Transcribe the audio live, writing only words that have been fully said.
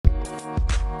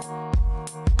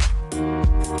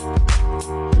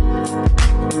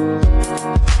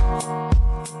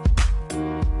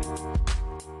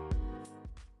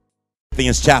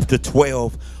Corinthians chapter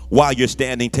 12. While you're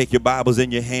standing, take your Bibles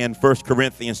in your hand. 1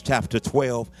 Corinthians chapter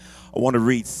 12. I want to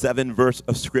read 7 verses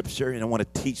of scripture, and I want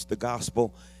to teach the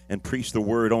gospel and preach the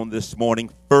word on this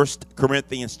morning. 1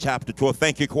 Corinthians chapter 12.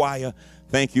 Thank you, choir.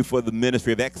 Thank you for the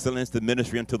ministry of excellence, the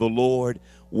ministry unto the Lord.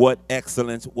 What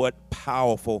excellence, what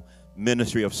powerful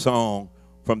ministry of song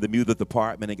from the music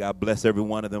department, and God bless every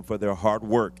one of them for their hard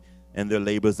work and their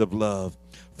labors of love.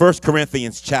 1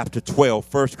 Corinthians chapter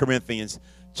 12. 1 Corinthians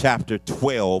chapter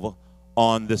 12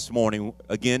 on this morning.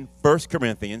 Again, 1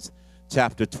 Corinthians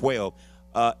chapter 12.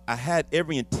 I had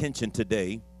every intention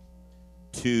today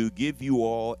to give you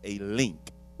all a link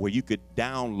where you could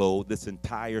download this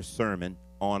entire sermon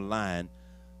online.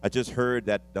 I just heard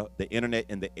that the internet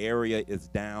in the area is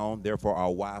down, therefore our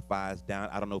Wi-Fi is down.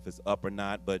 I don't know if it's up or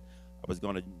not, but I was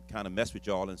going to kind of mess with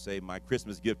y'all and say my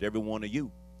Christmas gift to every one of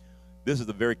you. This is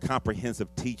a very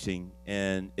comprehensive teaching,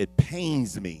 and it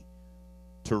pains me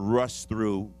to rush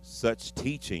through such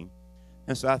teaching.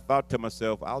 And so I thought to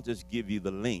myself, I'll just give you the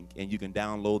link, and you can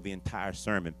download the entire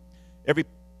sermon. Every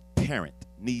parent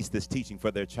needs this teaching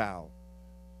for their child.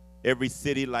 Every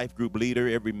city life group leader,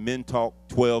 every Men Talk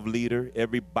 12 leader,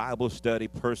 every Bible study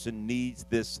person needs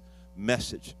this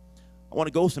message. I want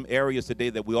to go some areas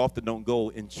today that we often don't go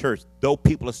in church, though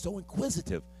people are so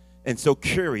inquisitive and so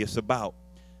curious about.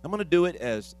 I'm going to do it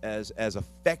as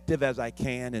effective as I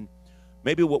can, and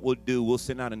maybe what we'll do, we'll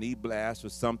send out an e-blast or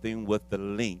something with the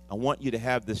link. I want you to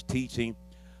have this teaching.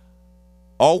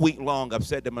 All week long, I've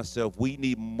said to myself, we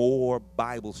need more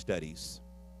Bible studies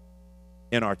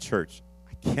in our church.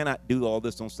 I cannot do all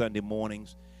this on Sunday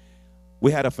mornings.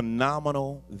 We had a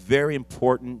phenomenal, very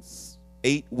important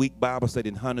 8-week Bible study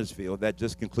in Huntersville that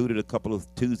just concluded a couple of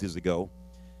Tuesdays ago.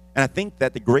 And I think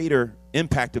that the greater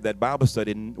impact of that Bible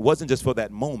study wasn't just for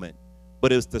that moment,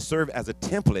 but it was to serve as a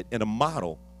template and a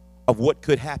model of what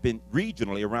could happen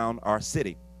regionally around our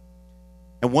city.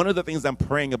 And one of the things I'm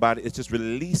praying about is just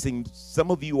releasing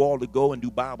some of you all to go and do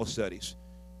Bible studies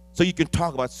so you can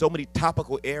talk about so many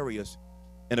topical areas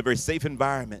in a very safe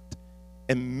environment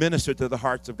and minister to the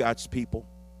hearts of God's people.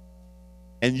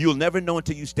 And you'll never know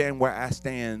until you stand where I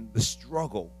stand the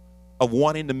struggle of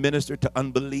wanting to minister to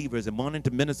unbelievers and wanting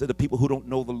to minister to people who don't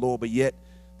know the Lord, but yet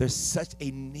there's such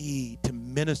a need to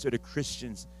minister to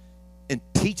Christians in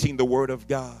teaching the Word of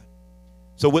God.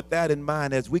 So with that in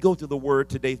mind, as we go through the Word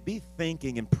today, be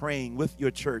thinking and praying with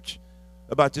your church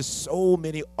about just so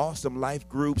many awesome life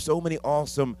groups, so many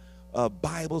awesome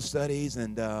Bible studies,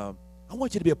 and I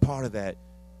want you to be a part of that.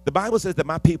 The Bible says that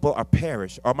my people are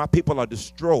perished, or my people are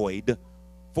destroyed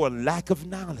for lack of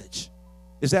knowledge.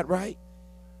 Is that right?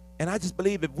 And I just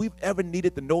believe if we've ever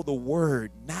needed to know the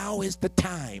Word, now is the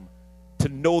time to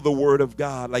know the Word of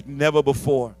God like never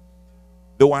before.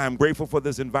 Though I am grateful for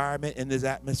this environment and this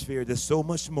atmosphere, there's so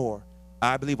much more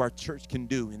I believe our church can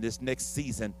do in this next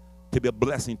season to be a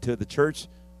blessing to the church,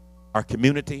 our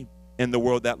community, and the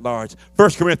world at large. 1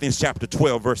 Corinthians chapter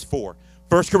 12, verse 4.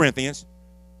 1 Corinthians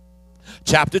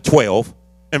chapter 12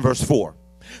 and verse 4.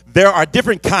 There are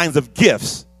different kinds of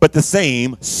gifts, but the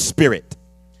same Spirit.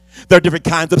 There are different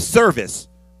kinds of service,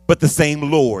 but the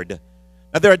same Lord.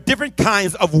 Now, there are different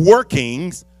kinds of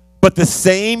workings, but the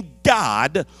same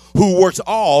God who works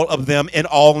all of them in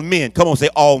all men. Come on, say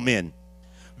all men.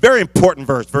 Very important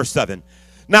verse, verse 7.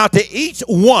 Now, to each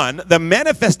one, the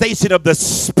manifestation of the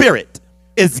Spirit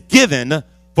is given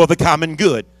for the common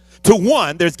good. To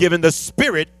one, there's given the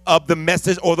spirit of the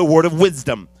message or the word of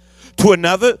wisdom. To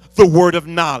another, the word of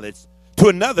knowledge. To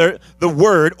another, the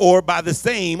word or by the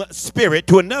same Spirit.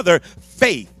 To another,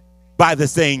 faith by the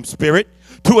same Spirit.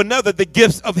 To another, the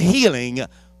gifts of healing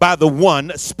by the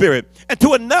one Spirit. And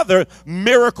to another,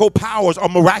 miracle powers or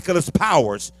miraculous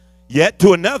powers. Yet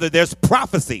to another, there's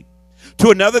prophecy. To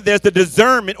another, there's the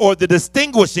discernment or the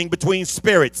distinguishing between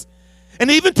spirits. And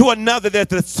even to another, there's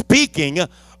the speaking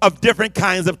of different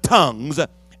kinds of tongues.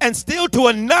 And still to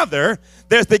another,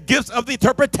 there's the gifts of the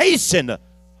interpretation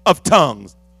of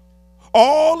tongues.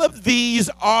 All of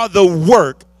these are the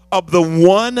work of the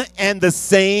one and the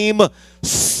same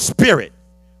Spirit,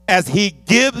 as he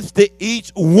gives to each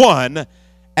one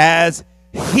as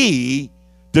he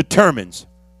determines.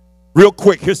 Real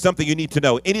quick, here's something you need to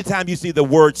know. Anytime you see the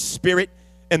word Spirit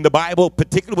in the Bible,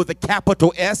 particularly with a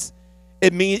capital S,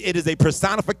 it means it is a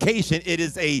personification. It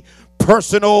is a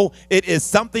personal. It is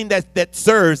something that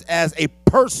serves as a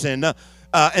person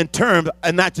in terms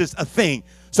and not just a thing.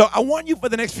 So I want you for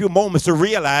the next few moments to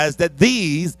realize that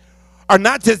these are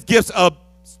not just gifts of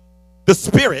the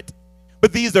Spirit,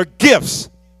 but these are gifts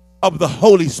of the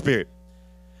Holy Spirit.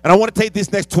 And I want to take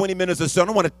these next 20 minutes or so, and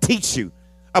I want to teach you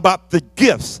about the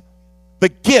gifts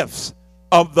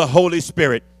of the Holy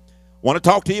Spirit. want to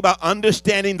talk to you about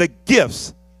understanding the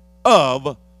gifts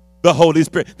of the Holy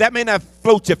Spirit. That may not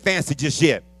float your fancy just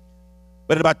yet,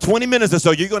 but in about 20 minutes or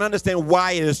so, you're going to understand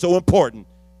why it is so important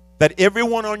that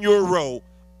everyone on your row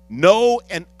know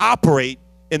and operate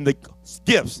in the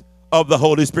gifts of the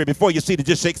Holy Spirit. Before you see to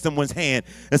just shake someone's hand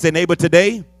and say, neighbor,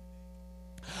 today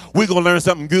we're going to learn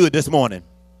something good this morning.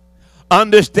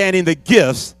 Understanding the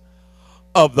gifts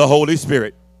of the Holy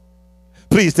Spirit.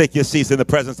 Please take your seats in the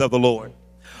presence of the Lord.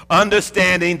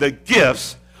 Understanding the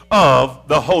gifts of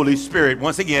the Holy Spirit.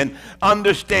 Once again,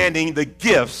 understanding the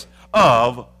gifts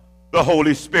of the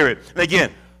Holy Spirit. And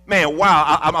again, man,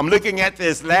 wow, I'm looking at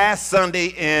this last Sunday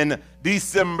in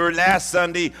December, last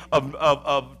Sunday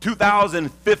of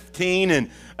 2015, and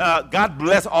God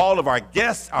bless all of our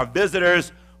guests, our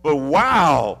visitors, but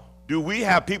wow, do we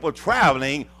have people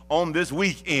traveling on this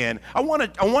weekend. I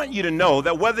want you to know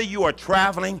that whether you are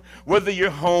traveling, whether you're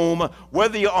home,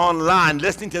 whether you're online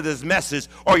listening to this message,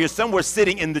 or you're somewhere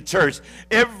sitting in the church,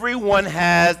 everyone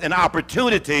has an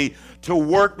opportunity to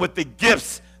work with the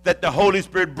gifts that the Holy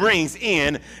Spirit brings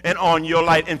in and on your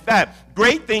life. In fact,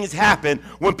 great things happen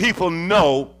when people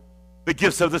know the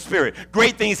gifts of the Spirit.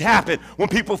 Great things happen when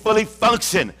people fully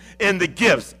function in the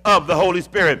gifts of the Holy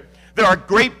Spirit. There are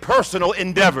great personal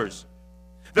endeavors.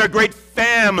 There are great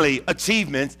family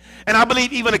achievements, and I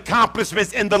believe even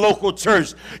accomplishments in the local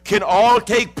church can all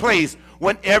take place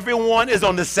when everyone is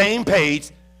on the same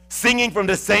page, singing from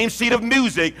the same sheet of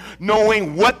music,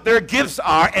 knowing what their gifts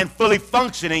are and fully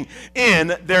functioning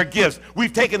in their gifts.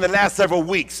 We've taken the last several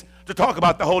weeks to talk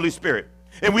about the Holy Spirit,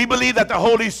 and we believe that the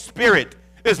Holy Spirit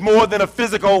is more than a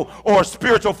physical or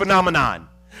spiritual phenomenon.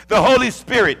 The Holy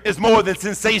Spirit is more than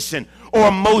sensation or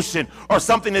emotion or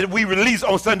something that we release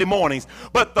on Sunday mornings.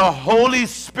 But the Holy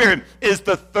Spirit is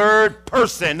the third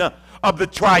person of the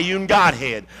triune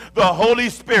Godhead. The Holy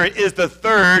Spirit is the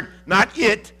third, not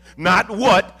it, not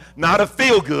what, not a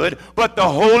feel-good, but the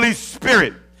Holy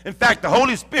Spirit. In fact, the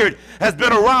Holy Spirit has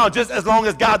been around just as long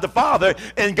as God the Father,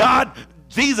 and God,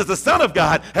 Jesus, the Son of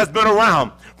God, has been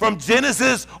around from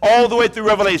Genesis all the way through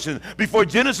Revelation. Before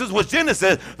Genesis was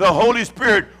Genesis, the Holy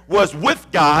Spirit was with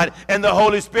God, and the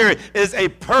Holy Spirit is a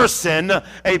person,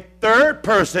 a third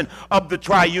person of the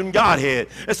triune Godhead.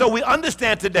 And so we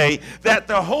understand today that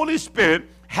the Holy Spirit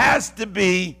has to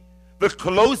be the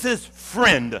closest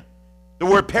friend. The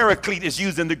word paraclete is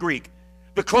used in the Greek.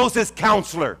 The closest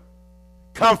counselor,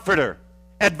 comforter,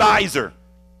 advisor.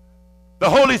 The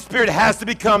Holy Spirit has to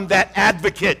become that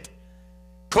advocate,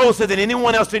 closer than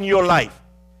anyone else in your life.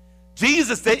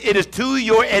 Jesus said, it is to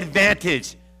your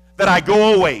advantage that I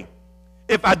go away.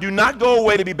 If I do not go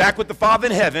away to be back with the Father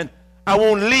in heaven, I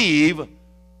won't leave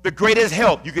the greatest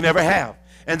help you can ever have,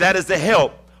 and that is the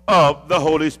help of the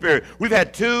Holy Spirit. We've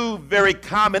had two very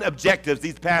common objectives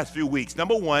these past few weeks.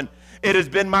 Number one, it has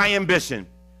been my ambition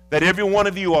that every one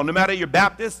of you all, no matter you're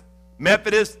Baptist,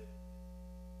 Methodist,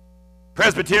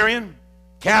 Presbyterian,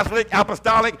 Catholic,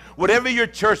 Apostolic, whatever your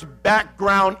church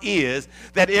background is,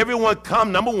 that everyone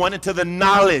come, number one, into the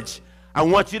knowledge. I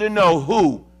want you to know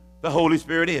who the Holy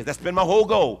Spirit is. That's been my whole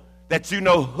goal, that you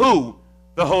know who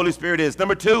the Holy Spirit is.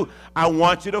 Number two, I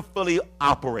want you to fully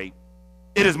operate.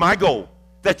 It is my goal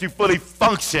that you fully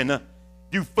function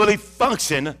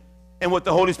in what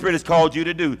the Holy Spirit has called you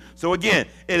to do. So again,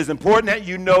 it is important that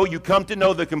you know, you come to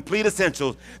know the complete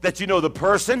essentials, that you know the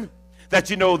person, that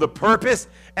you know the purpose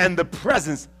and the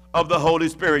presence of the Holy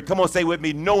Spirit. Come on, say with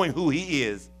me, knowing who he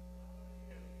is.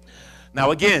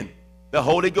 Now again, the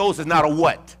Holy Ghost is not a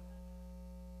what.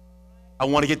 I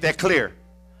want to get that clear.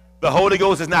 The Holy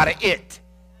Ghost is not a it.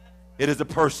 It is a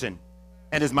person.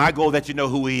 And it's my goal that you know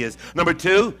who he is. Number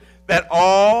two, that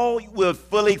all will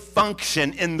fully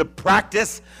function in the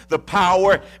practice, the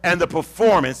power, and the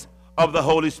performance of the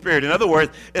Holy Spirit. In other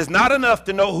words, it's not enough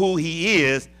to know who he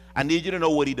is. I need you to know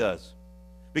what he does.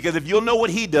 Because if you'll know what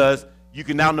he does, you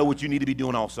can now know what you need to be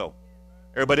doing also.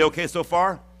 Everybody okay so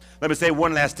far? Let me say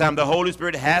one last time. The Holy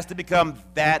Spirit has to become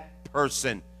that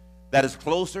person that is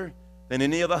closer than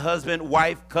any other husband,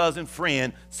 wife, cousin,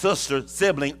 friend, sister,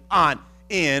 sibling, aunt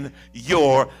in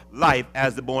your life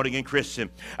as the born-again Christian.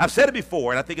 I've said it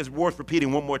before, and I think it's worth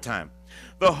repeating one more time.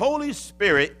 The Holy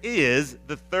Spirit is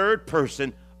the third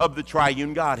person of the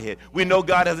triune Godhead. We know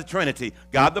God as a Trinity.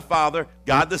 God the Father,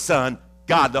 God the Son,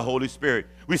 God the Holy Spirit.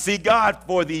 We see God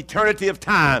for the eternity of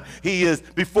time. He is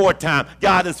before time.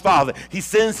 God is Father. He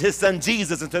sends his son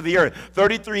Jesus into the earth.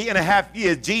 33 and a half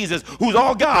years, Jesus, who's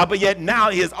all God, but yet now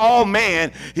he is all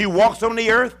man. He walks on the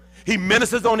earth. He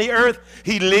ministers on the earth.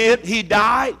 He lived. He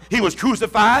died. He was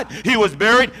crucified. He was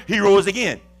buried. He rose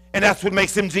again. And that's what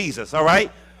makes him Jesus, all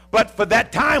right? But for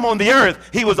that time on the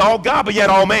earth, he was all God, but yet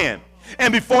all man.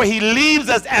 And before he leaves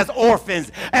us as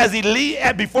orphans,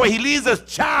 before he leaves us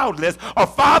childless or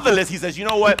fatherless, he says, you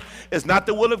know what? It's not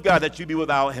the will of God that you be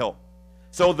without help.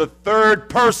 So the third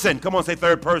person, come on, say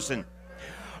third person,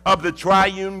 of the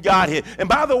triune Godhead. And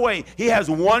by the way, he has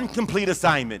one complete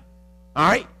assignment, all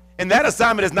right? And that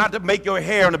assignment is not to make your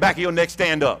hair on the back of your neck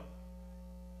stand up.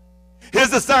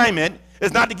 His assignment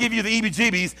is not to give you the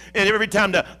EBGBs and every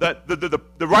time the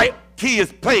right key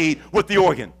is played with the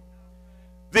organ.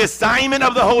 The assignment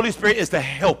of the Holy Spirit is to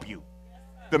help you,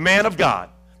 the man of God,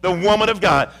 the woman of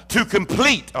God, to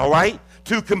complete, all right?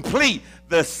 To complete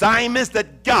the assignments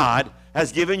that God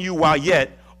has given you while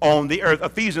yet on the earth.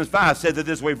 Ephesians 5 says it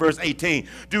this way, verse 18.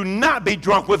 Do not be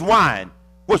drunk with wine,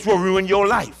 which will ruin your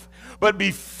life, but be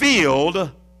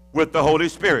filled with the Holy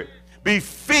Spirit. Be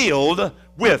filled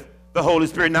with the Holy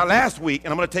Spirit. Now, last week,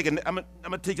 and I'm going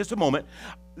to take just a moment.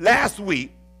 Last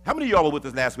week, how many of y'all were with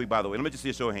us last week, by the way? Let me just see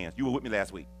a show of hands. You were with me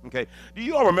last week, okay? Do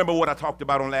you all remember what I talked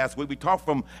about on last week? We talked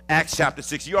from Acts chapter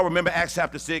 6. You all remember Acts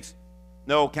chapter 6?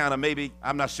 No, kind of, maybe.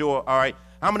 I'm not sure. All right.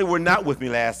 How many were not with me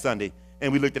last Sunday?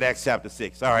 And we looked at Acts chapter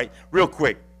 6. All right. Real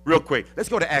quick. Let's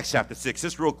go to Acts chapter 6,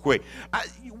 just real quick.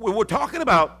 We're talking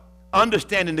about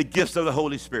understanding the gifts of the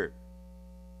Holy Spirit.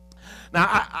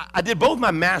 Now, I did both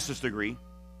my master's degree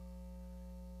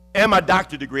and my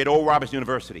doctorate degree at Oral Roberts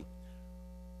University.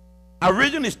 I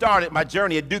originally started my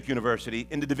journey at Duke University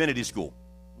in the divinity school,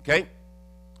 okay?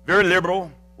 Very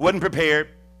liberal, wasn't prepared,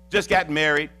 just got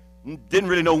married, didn't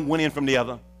really know one end from the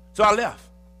other, so I left.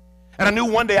 And I knew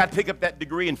one day I'd pick up that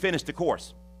degree and finish the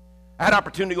course. I had an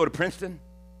opportunity to go to Princeton,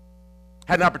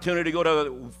 had an opportunity to go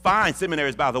to fine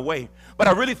seminaries, by the way, but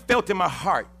I really felt in my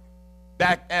heart,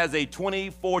 back as a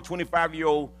 24,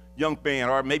 25-year-old young man,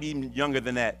 or maybe even younger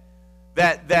than that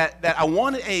I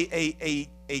wanted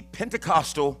a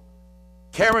Pentecostal,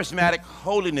 charismatic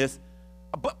holiness,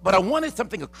 but I wanted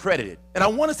something accredited, and I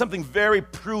wanted something very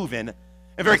proven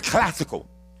and very classical.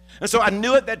 And so I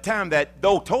knew at that time that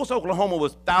though Tulsa, Oklahoma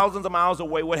was thousands of miles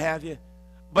away, what have you,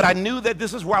 but I knew that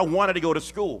this is where I wanted to go to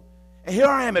school. And here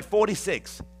I am at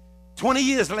 46, 20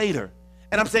 years later,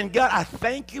 and I'm saying, God, I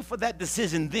thank you for that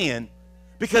decision then,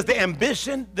 because the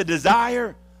ambition, the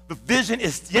desire, the vision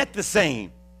is yet the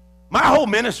same. My whole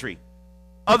ministry,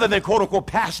 other than quote-unquote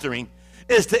pastoring,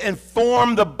 is to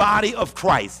inform the body of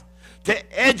Christ,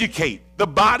 to educate the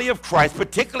body of Christ,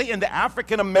 particularly in the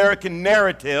African-American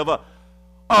narrative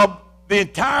of the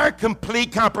entire,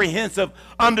 complete, comprehensive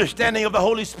understanding of the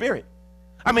Holy Spirit.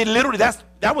 I mean, literally,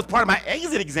 that was part of my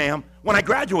exit exam when I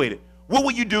graduated. What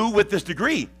will you do with this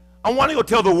degree? I want to go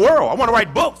tell the world. I want to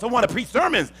write books. I want to preach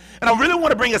sermons. And I really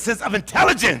want to bring a sense of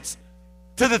intelligence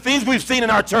to the things we've seen in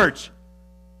our church.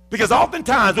 Because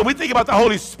oftentimes, when we think about the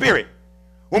Holy Spirit,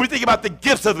 when we think about the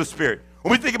gifts of the Spirit,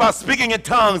 when we think about speaking in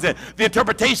tongues and the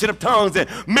interpretation of tongues and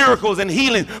miracles and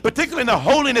healing, particularly in the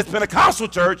Holiness Pentecostal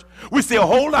church, we see a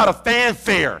whole lot of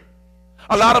fanfare,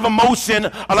 a lot of emotion,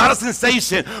 a lot of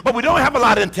sensation, but we don't have a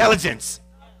lot of intelligence.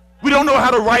 We don't know how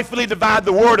to rightfully divide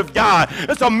the Word of God.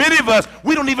 And so many of us,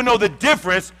 we don't even know the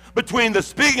difference between the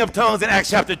speaking of tongues in Acts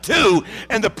chapter 2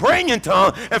 and the praying in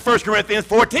tongues in 1 Corinthians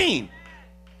 14.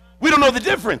 We don't know the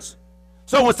difference.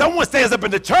 So when someone stands up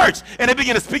in the church and they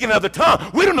begin to speak in another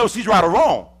tongue, we don't know if she's right or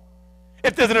wrong,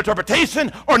 if there's an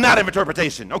interpretation or not an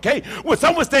interpretation, okay? When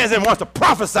someone stands and wants to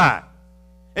prophesy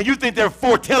and you think they're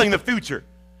foretelling the future,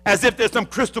 as if there's some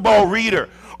crystal ball reader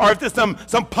or if there's some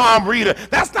palm reader,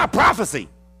 that's not prophecy.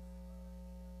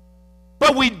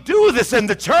 But we do this in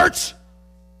the church,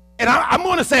 and I'm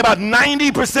going to say about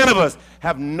 90% of us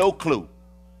have no clue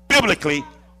biblically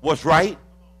what's right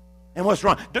and what's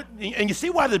wrong. And you see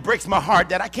why this breaks my heart,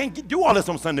 that I can't do all this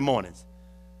on Sunday mornings.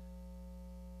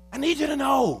 I need you to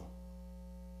know.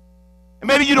 And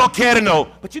maybe you don't care to know,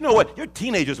 but you know what? Your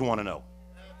teenagers want to know.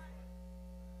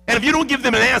 And if you don't give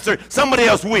them an answer, somebody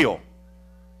else will.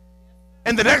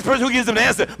 And the next person who gives them an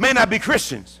answer may not be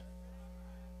Christians.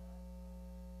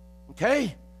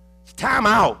 Okay? It's time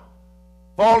out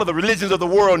for all of the religions of the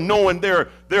world knowing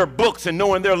their books and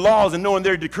knowing their laws and knowing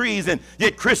their decrees, and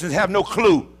yet Christians have no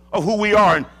clue of who we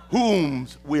are and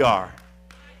whom's we are.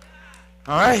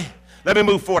 All right? Let me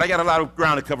move forward. I got a lot of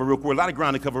ground to cover real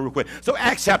quick. So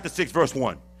Acts chapter 6, verse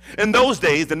 1. In those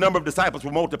days, the number of disciples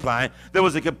were multiplying. There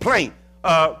was a complaint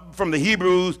from the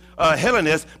Hebrews,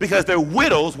 Hellenists, because their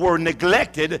widows were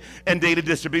neglected in daily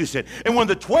distribution. And when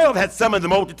the 12 had summoned the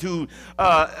multitude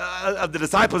of the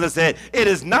disciples and said, it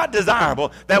is not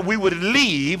desirable that we would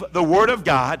leave the word of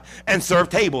God and serve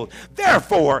tables.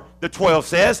 Therefore, the 12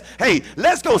 says, hey,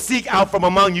 let's go seek out from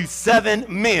among you 7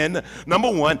 men,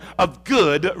 number 1, of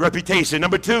good reputation.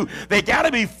 Number 2, they got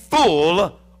to be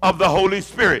full of the Holy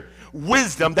Spirit.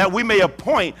 wisdom that we may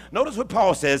appoint, notice what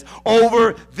Paul says,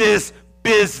 over this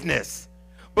business.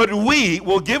 But we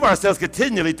will give ourselves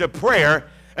continually to prayer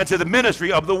and to the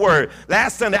ministry of the word.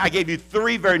 Last Sunday, I gave you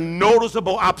 3 very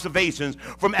noticeable observations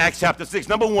from Acts chapter 6.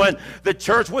 Number 1, the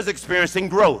church was experiencing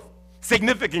growth,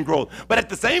 significant growth. But at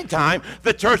the same time,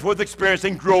 the church was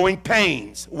experiencing growing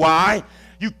pains. Why?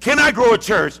 You cannot grow a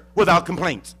church without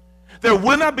complaints. There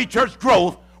will not be church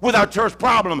growth without church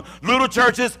problem. Little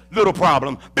churches, little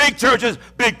problem. Big churches,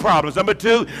 big problems. Number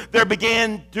 2, there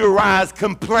began to arise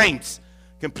complaints.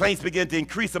 Complaints began to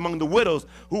increase among the widows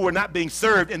who were not being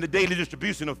served in the daily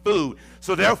distribution of food.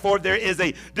 So therefore, there is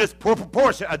a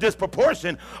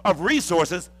disproportion of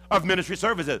resources of ministry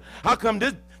services. How come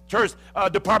this church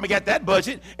department got that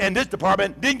budget and this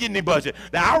department didn't get any budget?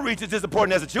 The outreach is as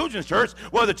important as the children's church.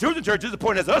 Well, the children's church is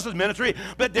important as us as ministry,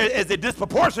 but there is a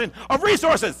disproportion of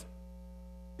resources.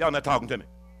 Y'all not talking to me.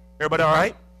 Everybody all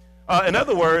right? In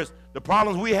other words, the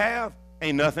problems we have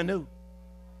ain't nothing new.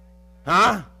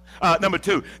 Huh? Number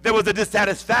 2, there was a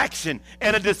dissatisfaction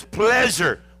and a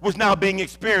displeasure was now being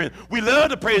experienced. We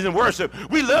love the praise and worship.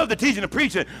 We love the teaching and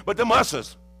preaching, but them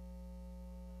ushers.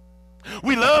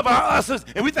 We love our ushers,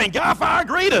 and we thank God for our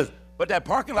greeters, but that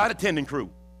parking lot attending crew.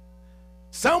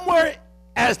 Somewhere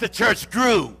as the church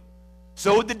grew,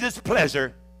 so the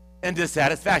displeasure and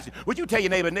dissatisfaction. Would you tell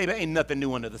your neighbor, ain't nothing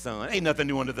new under the sun. Ain't nothing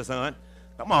new under the sun.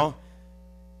 Come on.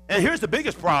 And here's the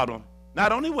biggest problem.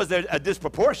 Not only was there a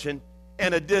disproportion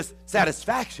and a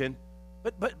dissatisfaction,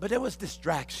 but there was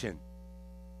distraction.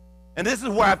 And this is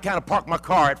where I've kind of parked my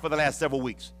car for the last several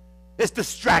weeks. It's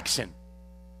distraction.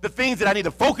 The things that I need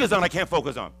to focus on, I can't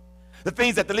focus on. The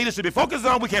things that the leaders should be focused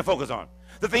on, we can't focus on.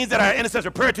 The things that our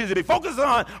intercessor prayer teams should be focused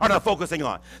on are not focusing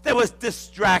on. There was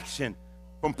distraction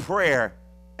from prayer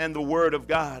and the word of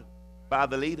God by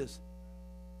the leaders.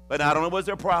 But not only was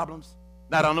there problems,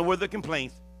 not only were there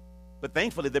complaints, but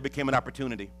thankfully there became an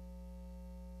opportunity.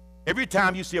 Every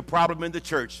time you see a problem in the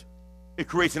church, it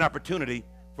creates an opportunity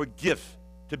for gifts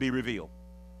to be revealed.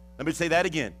 Let me say that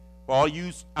again. For all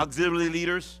you auxiliary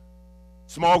leaders,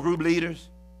 small group leaders,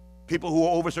 people who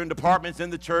are over certain departments in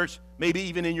the church, maybe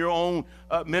even in your own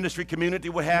ministry community,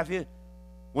 what have you,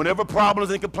 whenever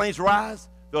problems and complaints rise,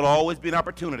 there'll always be an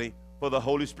opportunity for the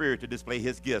Holy Spirit to display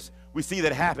his gifts. We see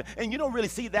that happen. And you don't really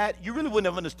see that. You really wouldn't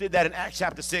have understood that in Acts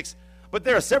chapter 6. But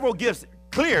there are several gifts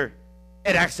clear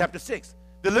at Acts chapter 6.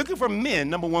 They're looking for men,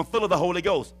 number 1, full of the Holy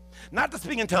Ghost. Not to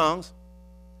speak in tongues,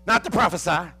 not to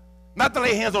prophesy, not to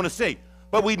lay hands on the sick,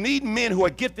 but we need men who are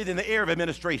gifted in the area of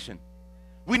administration.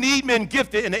 We need men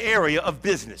gifted in the area of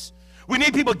business. We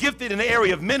need people gifted in the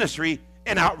area of ministry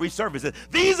and outreach services.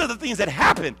 These are the things that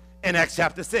happen in Acts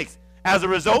chapter 6. As a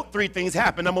result, 3 things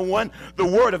happened. Number 1, the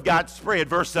word of God spread.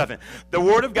 Verse 7. The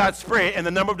word of God spread, and the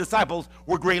number of disciples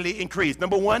were greatly increased.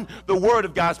 Number 1, the word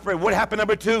of God spread. What happened?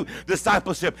 Number 2,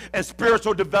 discipleship and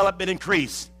spiritual development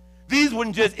increased. These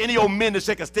weren't just any old men to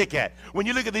shake a stick at. When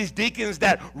you look at these deacons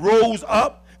that rose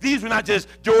up, these were not just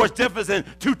George Jefferson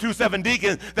 227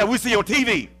 deacons that we see on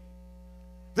TV.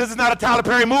 This is not a Tyler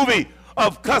Perry movie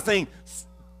of cussing,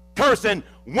 cursing,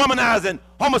 womanizing,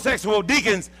 homosexual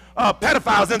deacons,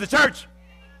 pedophiles in the church.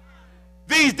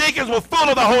 These deacons were full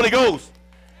of the Holy Ghost.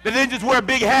 They didn't just wear a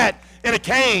big hat and a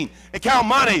cane and count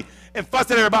money and fuss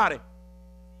at everybody.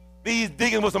 These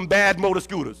deacons were some bad motor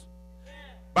scooters.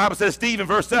 Bible says Stephen,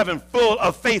 verse 7, full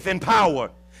of faith and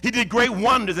power. He did great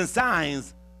wonders and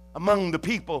signs among the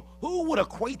people. Who would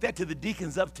equate that to the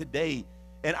deacons of today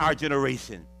in our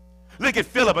generation? Look at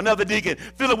Philip, another deacon.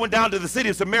 Philip went down to the city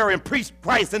of Samaria and preached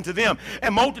Christ unto them.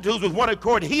 And multitudes with one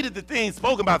accord heeded the things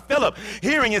spoken by Philip,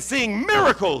 hearing and seeing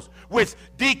miracles which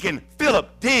deacon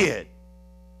Philip did.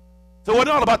 So it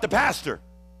wasn't all about the pastor. It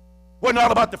wasn't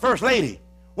all about the first lady. It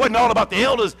wasn't all about the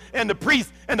elders and the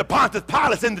priests and the Pontius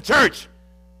Pilates in the church.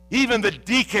 Even the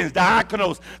deacons,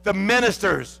 diakonos, the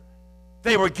ministers,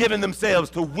 they were giving themselves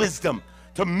to wisdom,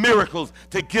 to miracles,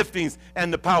 to giftings,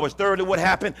 and the powers. Thirdly, what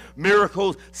happened?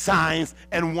 Miracles, signs,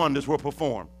 and wonders were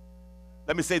performed.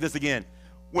 Let me say this again.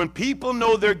 When people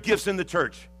know their gifts in the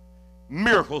church,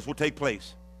 miracles will take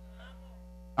place.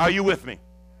 Are you with me?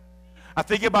 I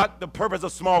think about the purpose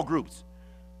of small groups.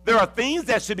 There are things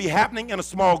that should be happening in a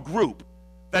small group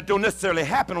that don't necessarily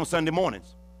happen on Sunday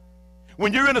mornings.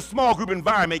 When you're in a small group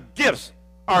environment, gifts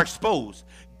are exposed.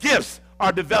 Gifts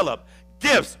are developed.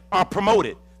 Gifts are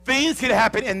promoted. Things can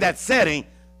happen in that setting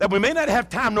that we may not have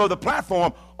time nor the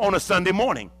platform on a Sunday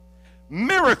morning.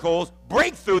 Miracles,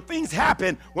 breakthrough, things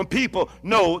happen when people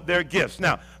know their gifts.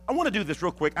 Now, I want to do this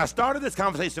real quick. I started this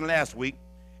conversation last week,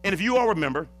 and if you all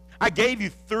remember, I gave you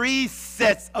 3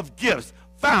 sets of gifts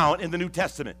found in the New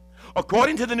Testament.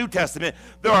 According to the New Testament,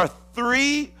 there are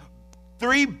 3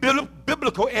 three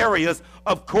biblical areas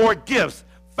of core gifts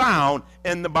found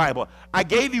in the Bible. I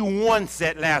gave you one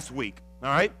set last week, all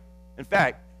right? In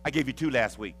fact, I gave you two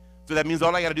last week. So that means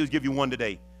all I got to do is give you one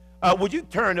today. Would you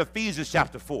turn to Ephesians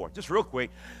chapter 4, just real quick.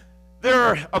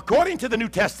 According to the New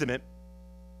Testament,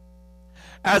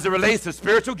 as it relates to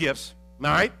spiritual gifts, all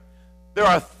right, there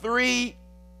are three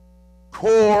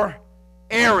core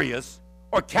areas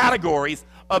or categories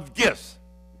of gifts,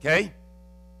 okay?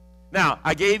 Now,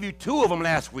 I gave you two of them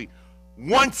last week.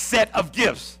 One set of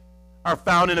gifts are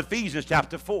found in Ephesians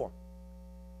chapter 4.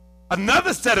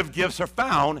 Another set of gifts are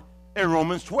found in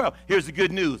Romans 12. Here's the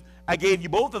good news. I gave you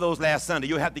both of those last Sunday.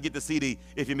 You'll have to get the CD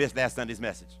if you missed last Sunday's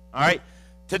message, all right?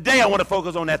 Today, I want to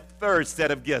focus on that third set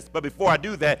of gifts. But before I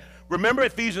do that, remember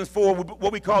Ephesians 4,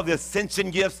 what we call the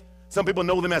ascension gifts? Some people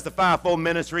know them as the fivefold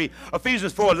ministry.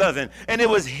 Ephesians 4:11. And it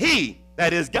was he,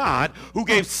 that is God, who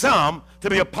gave some to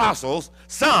be apostles,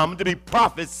 some to be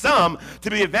prophets, some to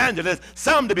be evangelists,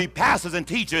 some to be pastors and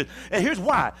teachers. And here's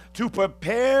why. To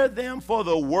prepare them for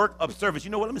the work of service.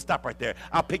 You know what? Let me stop right there.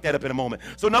 I'll pick that up in a moment.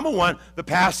 So number one, the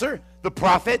pastor, the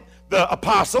prophet, the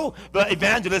apostle, the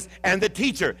evangelist, and the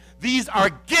teacher. These are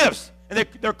gifts. And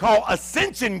they're called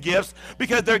ascension gifts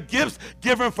because they're gifts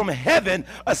given from heaven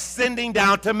ascending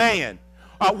down to man.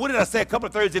 What did I say a couple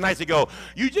of Thursday nights ago?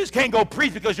 You just can't go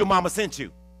preach because your mama sent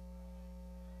you.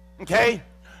 Okay?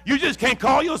 You just can't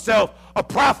call yourself a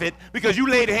prophet because you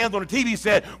laid hands on the TV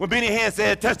set when Benny Hinn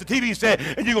said, touch the TV set,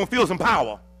 and you're going to feel some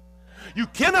power. You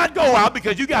cannot go out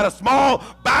because you got a small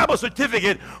Bible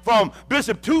certificate from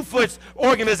Bishop Two-Foot's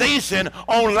organization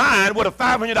online with a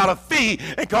 $500 fee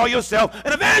and call yourself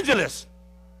an evangelist.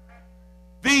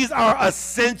 These are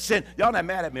ascension. Y'all not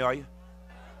mad at me, are you?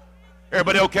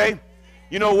 Everybody okay?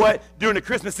 You know what? During the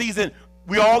Christmas season,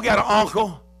 we all got an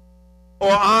uncle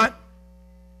or aunt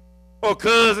or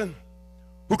cousin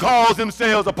who calls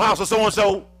themselves apostle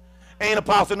so-and-so. Ain't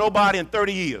apostle nobody in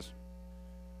 30 years.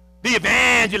 The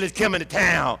evangelist coming to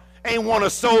town. Ain't won a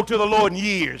soul to the Lord in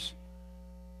years.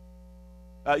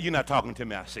 You're not talking to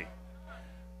me, I see.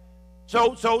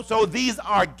 So these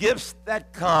are gifts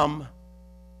that come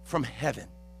from heaven.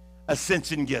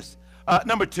 Ascension gifts.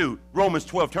 Number two, Romans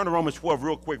 12. Turn to Romans 12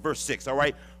 real quick, verse 6, all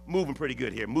right? Moving pretty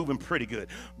good here, moving pretty good.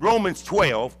 Romans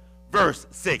 12, verse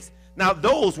 6. Now,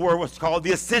 those were what's called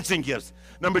the ascension gifts.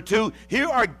 Number two, here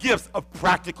are gifts of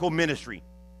practical ministry.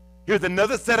 Here's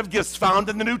another set of gifts found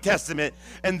in the New Testament,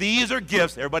 and these are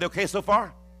gifts. Everybody okay so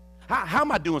far? How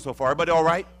am I doing so far? Everybody all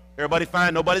right? Everybody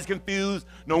fine? Nobody's confused?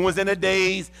 No one's in a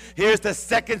daze? Here's the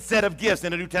second set of gifts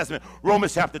in the New Testament,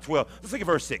 Romans chapter 12. Let's look at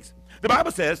verse 6. The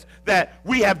Bible says that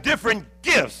we have different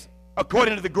gifts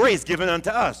according to the grace given unto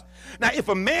us. Now, if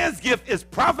a man's gift is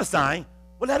prophesying,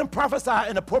 well, let him prophesy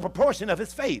in a proportion of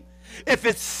his faith. If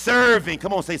it's serving,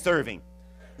 come on, say serving.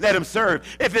 Let him serve.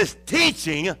 If it's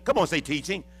teaching, come on, say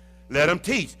teaching. Let him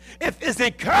teach. If it's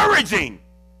encouraging,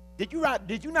 did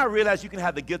you not realize you can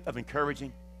have the gift of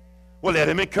encouraging? Well, let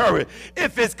him encourage.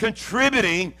 If it's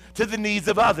contributing to the needs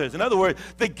of others, in other words,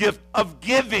 the gift of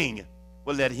giving,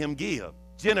 well, let him give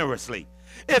generously.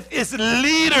 If it's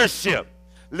leadership,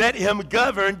 let him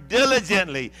govern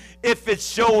diligently. If it's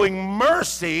showing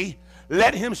mercy,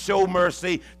 let him show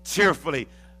mercy cheerfully.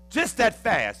 Just that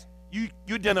fast, you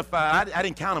identify, I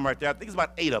didn't count them right there, I think it's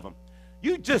about 8 of them.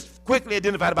 You just quickly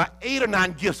identified about 8 or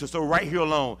 9 gifts or so right here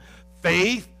alone.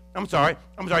 Faith,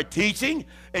 teaching,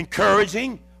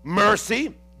 encouraging,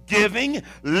 mercy, giving,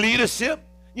 leadership.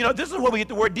 You know, this is where we get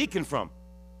the word deacon from.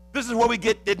 This is where we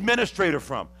get administrator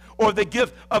from, or the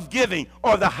gift of giving,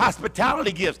 or the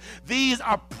hospitality gifts. These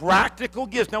are practical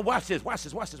gifts. Now watch this,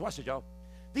 y'all.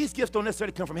 These gifts don't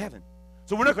necessarily come from heaven.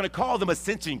 So we're not going to call them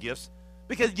ascension gifts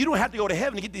because you don't have to go to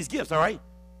heaven to get these gifts, all right?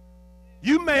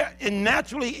 You may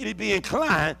naturally be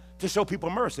inclined to show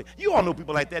people mercy. You all know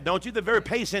people like that, don't you? They're very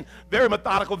patient, very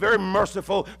methodical, very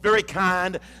merciful, very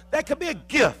kind. That could be a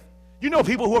gift. You know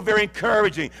people who are very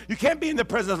encouraging. You can't be in their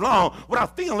presence long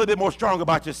without feeling a little bit more strong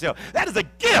about yourself. That is a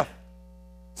gift.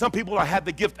 Some people have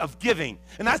the gift of giving,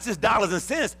 and not just dollars and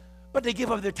cents, but they give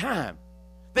of their time.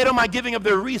 They don't mind giving of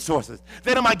their resources.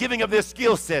 They don't mind giving of their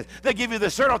skill sets. They give you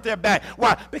the shirt off their back.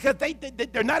 Why? Because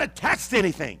they're not attached to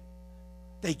anything.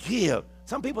 They give.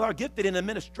 Some people are gifted in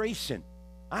administration.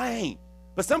 I ain't.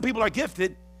 But some people are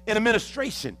gifted in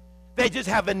administration. They just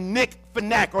have a knack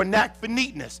for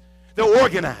neatness. They're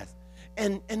organized.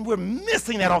 And we're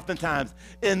missing that oftentimes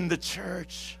in the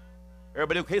church.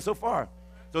 Everybody okay so far?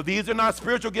 So these are not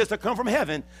spiritual gifts that come from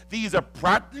heaven. These are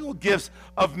practical gifts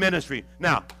of ministry.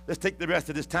 Now, let's take the rest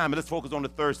of this time and let's focus on the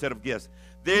third set of gifts.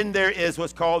 Then there is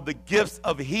what's called the gifts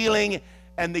of healing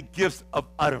and the gifts of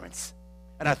utterance.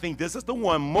 And I think this is the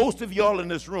one most of y'all in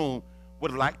this room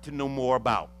would like to know more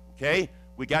about, okay?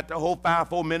 We got the whole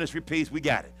fivefold ministry piece. We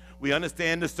got it. We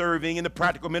understand the serving and the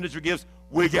practical ministry gifts.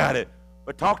 We got it.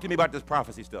 But talk to me about this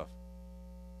prophecy stuff.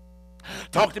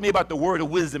 Talk to me about the word of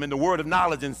wisdom and the word of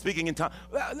knowledge and speaking in tongues.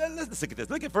 Let's look at this.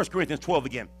 Look at 1 Corinthians 12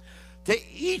 again. To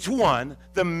each one,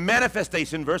 the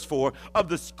manifestation, verse 4, of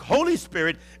the Holy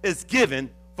Spirit is given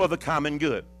for the common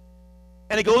good.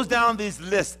 And it goes down these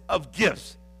lists of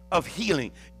gifts of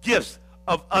healing, gifts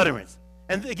of utterance.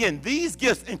 And again, these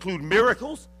gifts include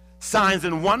miracles, signs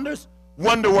and wonders,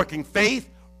 wonder-working faith,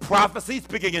 prophecy,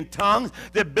 speaking in tongues,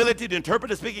 the ability to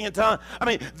interpret and speaking in tongues. I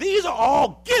mean, these are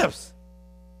all gifts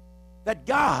that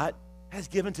God has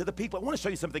given to the people. I want to show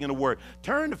you something in the Word.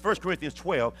 Turn to 1 Corinthians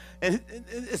 12, and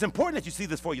it's important that you see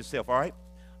this for yourself, all right?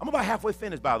 I'm about halfway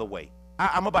finished, by the way.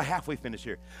 I'm about halfway finished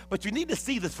here. But you need to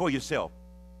see this for yourself.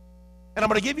 And I'm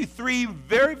going to give you 3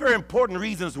 very, very important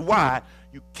reasons why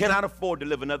you cannot afford to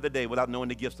live another day without knowing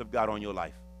the gifts of God on your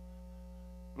life.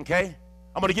 Okay?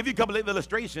 I'm going to give you a couple of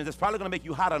illustrations that's probably going to make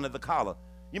you hot under the collar.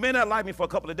 You may not like me for a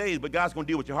couple of days, but God's going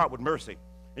to deal with your heart with mercy.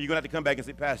 And you're going to have to come back and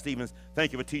say, Pastor Stevens,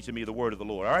 thank you for teaching me the word of the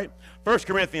Lord, all right? 1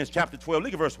 Corinthians chapter 12,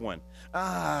 look at verse 1.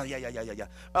 I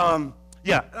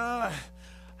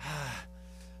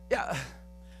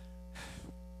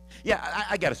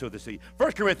got to show this to you.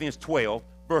 1 Corinthians 12,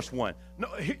 verse 1. No,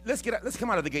 let's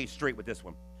come out of the gate straight with this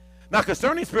one. Now,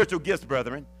 concerning spiritual gifts,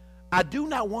 brethren, I do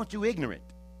not want you ignorant,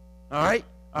 all right?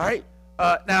 All right?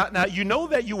 Now, you know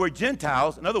that you were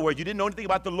Gentiles. In other words, you didn't know anything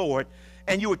about the Lord,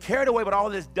 and you were carried away with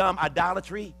all this dumb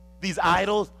idolatry, these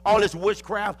idols, all this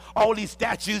witchcraft, all these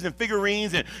statues and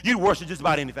figurines, and you worship just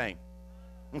about anything.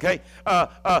 Okay?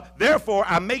 Therefore,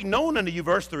 I make known unto you,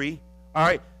 verse 3, all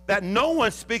right, that no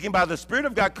one speaking by the Spirit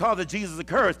of God calls that Jesus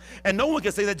accursed, and no one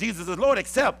can say that Jesus is Lord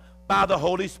except by the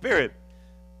Holy Spirit.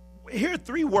 Here are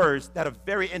 3 words that are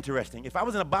very interesting. If I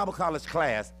was in a Bible college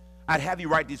class, I'd have you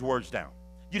write these words down.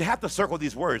 You'd have to circle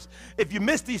these words. If you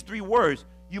miss these 3 words,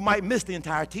 you might miss the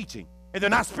entire teaching. And they're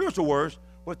not spiritual words,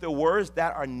 but they're words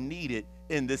that are needed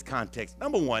in this context.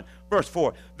 Number 1, verse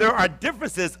 4, there are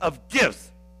differences of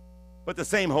gifts, but the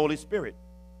same Holy Spirit.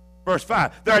 Verse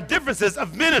 5, there are differences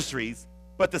of ministries,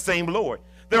 but the same Lord.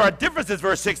 There are differences,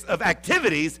 verse 6, of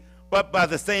activities, but by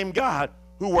the same God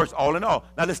who works all in all.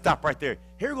 Now let's stop right there.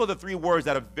 Here go the 3 words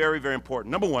that are very, very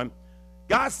important. Number 1,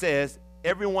 God says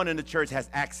everyone in the church has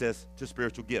access to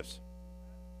spiritual gifts.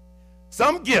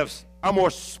 Some gifts are more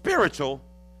spiritual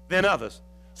than others.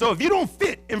 So if you don't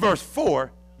fit in verse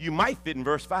 4, you might fit in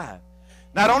verse 5.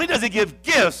 Not only does he give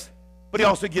gifts, but he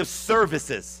also gives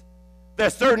services. There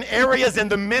are certain areas in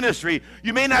the ministry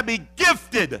you may not be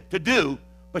gifted to do,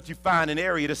 but you find an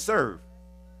area to serve.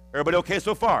 Everybody okay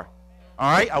so far?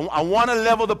 All right, I want to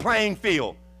level the playing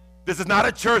field. This is not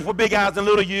a church with big eyes and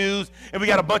little U's, and we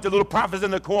got a bunch of little prophets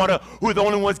in the corner who are the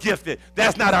only ones gifted.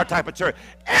 That's not our type of church.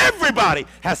 Everybody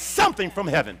has something from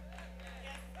heaven.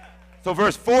 So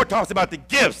verse 4 talks about the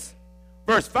gifts.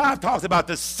 Verse 5 talks about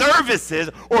the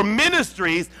services or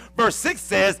ministries. Verse 6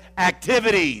 says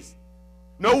activities.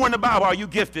 Nowhere in the Bible are you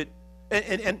gifted. We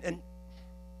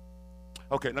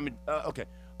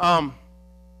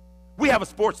have a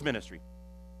sports ministry.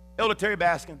 Elder Terry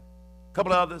Baskin, a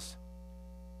couple of others.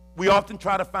 We often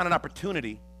try to find an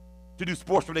opportunity to do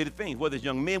sports-related things, whether it's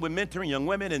young men with mentoring young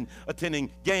women and attending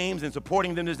games and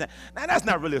supporting them. Now, that's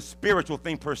not really a spiritual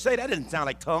thing per se. That doesn't sound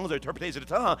like tongues or interpretation of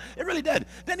tongue. It really doesn't.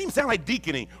 It doesn't even sound like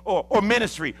deaconing or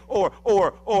ministry or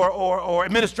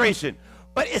administration.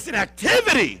 But it's an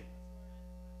activity.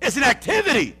 It's an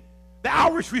activity. The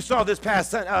outreach we saw this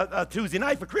past Tuesday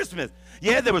night for Christmas.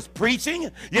 Yeah, there was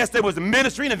preaching. Yes, there was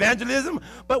ministry and evangelism.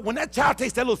 But when that child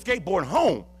takes that little skateboard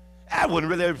home, that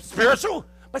wasn't really spiritual.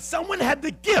 But someone had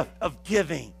the gift of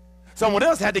giving. Someone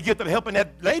else had the gift of helping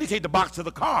that lady take the box to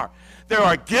the car. There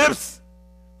are gifts,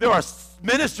 there are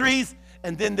ministries,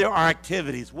 and then there are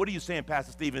activities. What are you saying,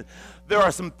 Pastor Stevens? There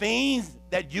are some things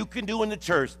that you can do in the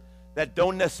church that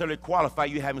don't necessarily qualify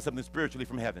you having something spiritually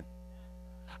from heaven.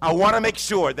 I want to make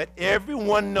sure that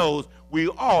everyone knows we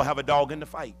all have a dog in the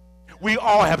fight. We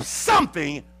all have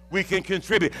something we can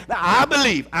contribute. Now, I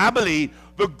believe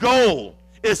the goal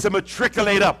is to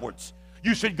matriculate upwards.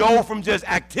 You should go from just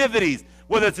activities,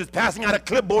 whether it's just passing out a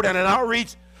clipboard and an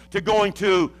outreach, to going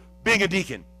to being a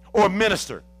deacon or a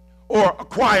minister or a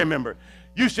choir member.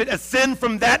 You should ascend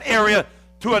from that area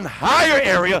to a higher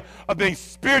area of being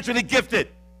spiritually gifted.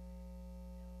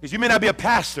 Because you may not be a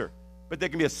pastor, but there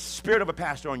can be a spirit of a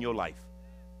pastor on your life.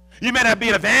 You may not be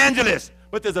an evangelist,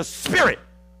 but there's a spirit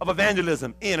of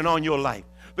evangelism in and on your life.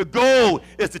 The goal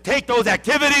is to take those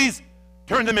activities,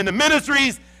 turn them into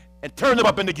ministries, and turn them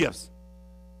up into gifts.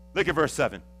 Look at verse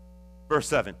 7. verse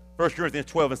 7. 1 Corinthians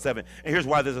 12 and 7. And here's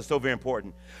why this is so very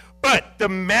important. But the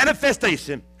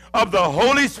manifestation of the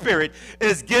Holy Spirit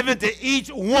is given to each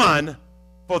one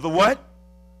for the what?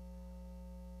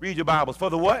 Read your Bibles. For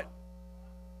the what?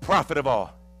 Profit of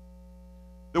all.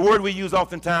 The word we use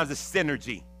oftentimes is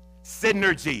synergy.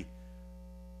 Synergy.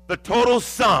 The total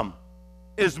sum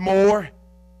is more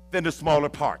than the smaller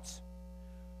parts.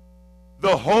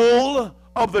 The whole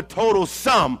of the total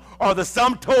sum, or the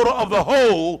sum total of the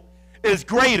whole, is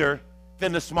greater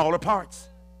than the smaller parts.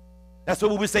 That's what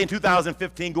we were saying in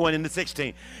 2015 going into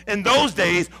 16. In those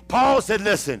days, Paul said,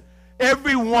 listen,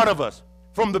 every one of us,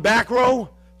 from the back row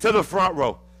to the front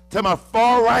row, to my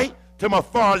far right, to my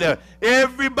far left,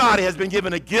 everybody has been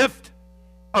given a gift,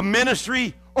 a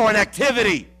ministry, or an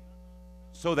activity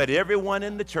so that everyone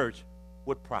in the church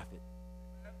would profit.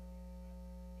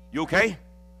 You okay?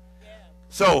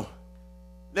 So,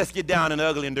 let's get down and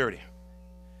ugly and dirty.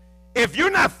 If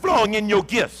you're not flowing in your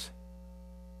gifts,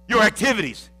 your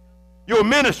activities, your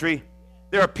ministry,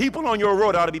 there are people on your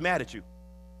road that ought to be mad at you.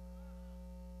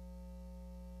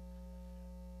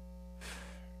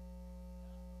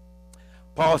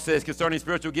 Paul says concerning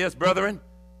spiritual gifts, brethren,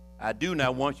 I do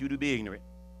not want you to be ignorant.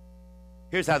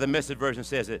 Here's how the Message version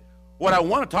says it. What I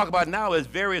want to talk about now is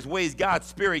various ways God's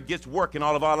Spirit gets work in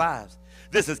all of our lives.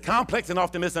 This is complex and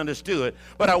often misunderstood,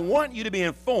 but I want you to be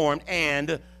informed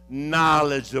and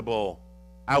knowledgeable.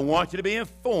 I want you to be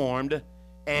informed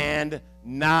and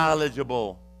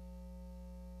knowledgeable.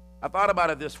 I thought about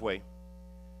it this way.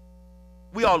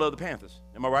 We all love the Panthers.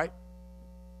 Am I right?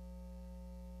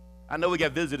 I know we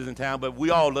got visitors in town, but we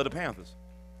all love the Panthers.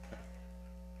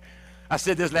 I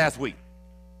said this last week.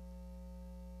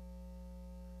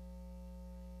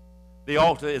 The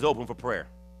altar is open for prayer.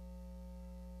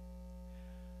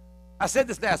 I said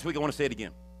this last week. I want to say it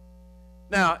again.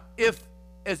 Now, if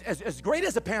as great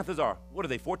as the Panthers are, what are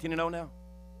they, 14-0 now?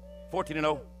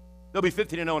 14-0? They'll be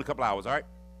 15-0 in a couple hours, all right?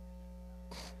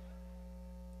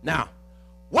 Now,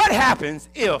 what happens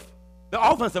if the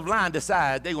offensive line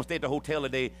decides they're going to stay at the hotel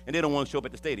today and they don't want to show up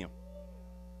at the stadium?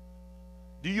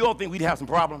 Do you all think we'd have some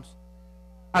problems?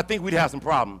 I think we'd have some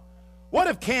problems. What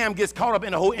if Cam gets caught up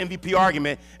in the whole MVP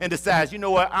argument and decides, you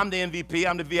know what, I'm the MVP,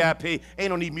 I'm the VIP, ain't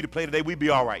no need me to play today, we'd be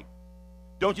all right?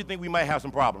 Don't you think we might have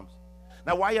some problems?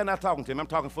 Now, why y'all not talking to him? I'm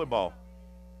talking football.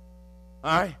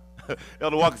 All right?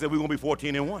 Elder Walker said we're going to be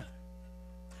 14-1.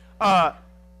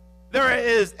 There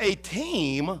is a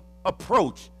team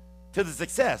approach to the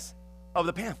success of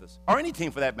the Panthers, or any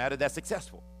team for that matter that's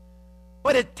successful.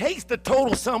 But it takes the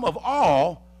total sum of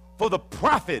all for the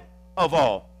profit of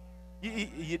all.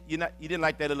 You didn't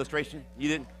like that illustration? You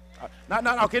didn't?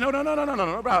 Okay,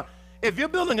 no, bro. If you're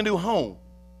building a new home,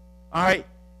 all right,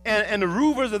 and the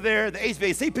roofers are there, the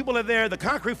HVAC people are there, the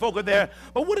concrete folk are there,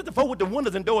 but what if the folk with the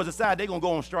windows and doors decide they're going to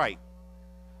go on strike?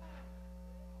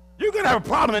 You're going to have a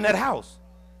problem in that house.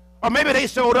 Or maybe they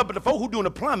showed up, but the folk who doing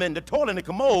the plumbing, the toilet, and the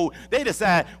commode, they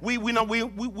decide we don't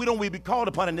be called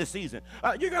upon in this season.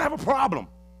 You're going to have a problem.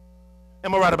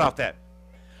 Am I right about that?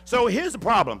 So here's the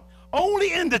problem.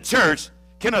 Only in the church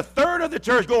can a third of the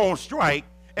church go on strike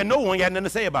and no one got nothing to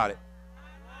say about it.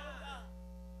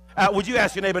 Would you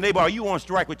ask your neighbor, are you on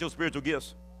strike with your spiritual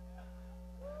gifts?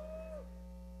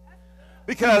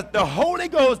 Because the Holy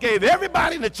Ghost gave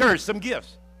everybody in the church some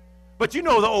gifts. But you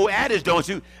know the old adage, don't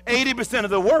you? 80%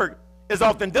 of the work is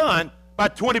often done by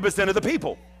 20% of the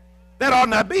people. That ought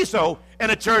not be so in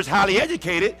a church highly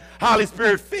educated, highly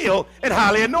spirit-filled, and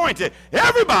highly anointed.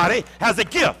 Everybody has a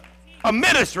gift, a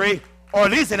ministry, or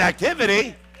at least an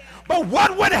activity. But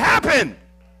what would happen?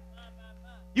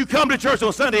 You come to church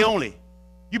on Sunday only.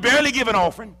 You barely give an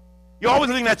offering. You're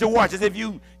always looking at your watch as if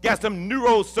you got some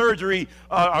neurosurgery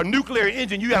or nuclear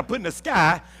engine you got to put in the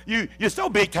sky. You're so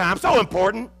big time, so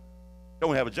important.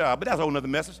 Don't have a job, but that's a whole nother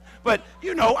message. But,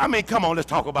 come on, let's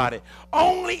talk about it.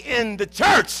 Only in the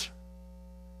church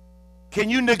can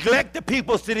you neglect the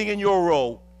people sitting in your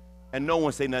row and no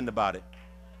one say nothing about it.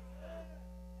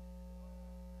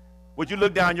 Would you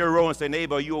look down your row and say,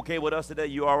 neighbor, are you okay with us today?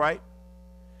 You all right?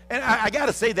 And I got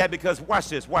to say that because watch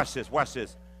this.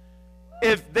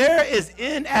 If there is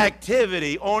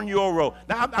inactivity on your row,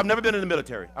 now I've never been in the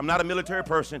military. I'm not a military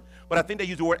person, but I think they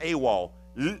use the word AWOL.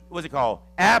 What's it called?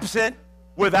 Absent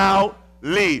without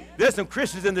leave. There's some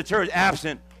Christians in the church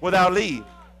absent without leave.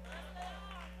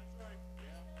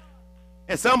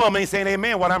 And some of them ain't saying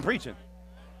amen while I'm preaching.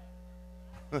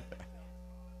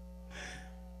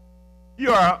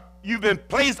 You've been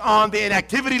placed on the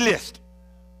inactivity list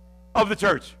of the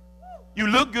church. You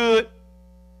look good.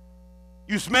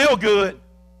 You smell good.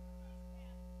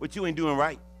 But you ain't doing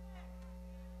right.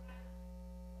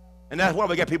 And that's why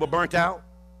we got people burnt out.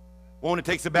 want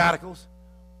to take sabbaticals,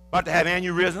 about to have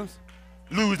aneurysms,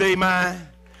 lose their mind,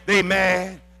 they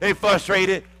mad, they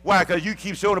frustrated. Why? Because you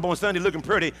keep showing up on Sunday looking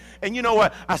pretty. And you know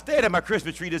what? I stared at my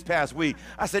Christmas tree this past week.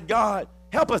 I said, God,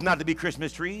 help us not to be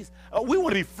Christmas trees. We want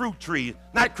to be fruit trees,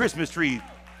 not Christmas trees.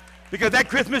 Because that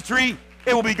Christmas tree,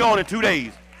 it will be gone in 2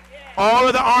 days. All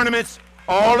of the ornaments,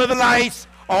 all of the lights,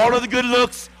 all of the good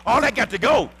looks, all that got to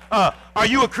go. Are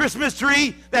you a Christmas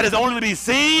tree that is only to be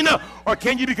seen? Or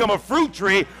can you become a fruit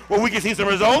tree where we can see some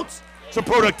results, some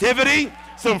productivity,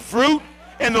 some fruit,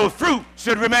 and those fruit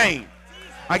should remain?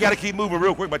 I got to keep moving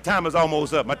real quick. My time is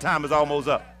almost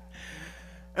up.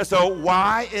 And so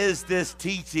why is this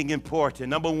teaching important?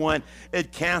 Number one,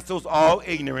 it cancels all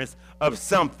ignorance of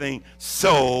something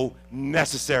so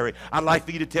necessary. I'd like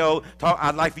for you to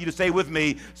I'd like for you to say with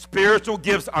me, spiritual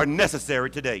gifts are necessary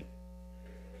today.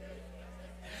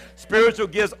 Spiritual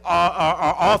gifts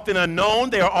are often unknown,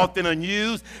 they are often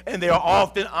unused, and they are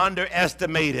often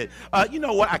underestimated. You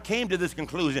know what? I came to this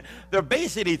conclusion. There are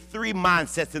basically 3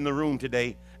 mindsets in the room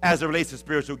today as it relates to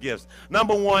spiritual gifts.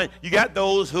 Number one, you got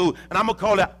those who, and I'm going to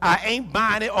call it, I ain't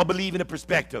buying it or believing the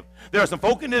perspective. There are some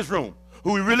folk in this room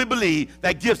who really believe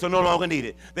that gifts are no longer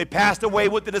needed. They passed away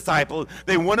with the disciples.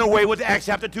 They went away with the Acts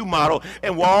chapter 2 model.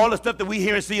 And all the stuff that we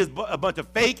hear and see is a bunch of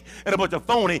fake and a bunch of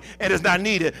phony, and it's not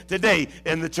needed today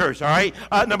in the church, all right?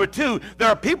 Number two, there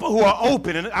are people who are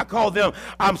open, and I call them,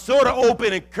 I'm sort of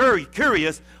open and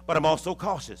curious, but I'm also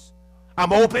cautious.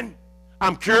 I'm open,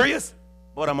 I'm curious,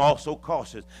 but I'm also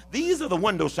cautious. These are the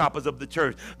window shoppers of the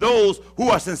church, those who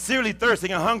are sincerely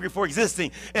thirsting and hungry for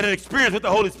existing and an experience with the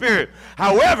Holy Spirit.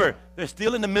 However, they're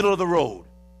still in the middle of the road.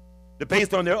 They're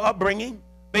based on their upbringing,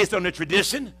 based on their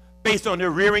tradition, based on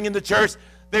their rearing in the church.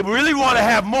 They really want to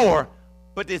have more,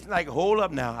 but it's like, hold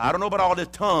up now. I don't know about all this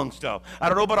tongue stuff. I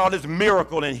don't know about all this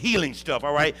miracle and healing stuff,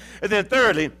 all right? And then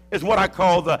thirdly is what I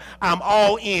call the I'm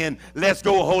all in, let's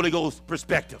go Holy Ghost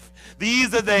perspective.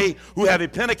 These are they who have a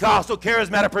Pentecostal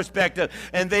charismatic perspective,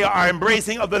 and they are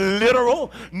embracing of the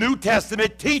literal New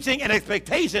Testament teaching and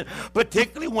expectation,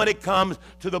 particularly when it comes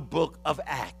to the book of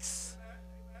Acts.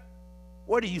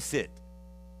 Where do you sit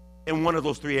in one of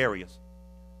those 3 areas?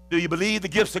 Do you believe the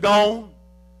gifts are gone?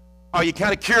 Are you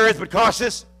kind of curious but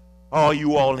cautious? Or are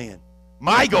you all in?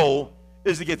 My goal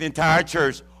is to get the entire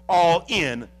church all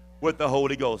in with the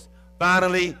Holy Ghost.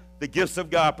 Finally, the gifts of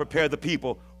God prepare the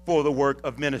people for the work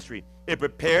of ministry. It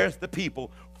prepares the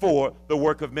people for the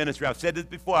work of ministry. I've said this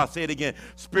before, I'll say it again.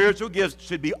 Spiritual gifts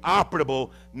should be operable,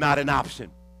 not an option.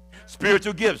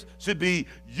 Spiritual gifts should be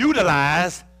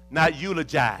utilized, not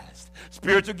eulogized.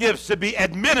 Spiritual gifts should be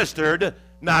administered,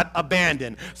 not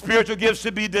abandoned. Spiritual gifts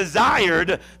should be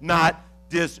desired, not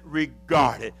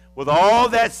disregarded. With all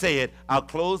that said, I'll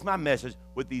close my message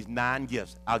with these 9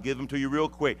 gifts. I'll give them to you real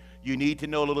quick. You need to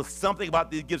know a little something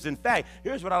about these gifts. In fact,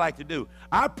 here's what I like to do.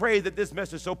 I pray that this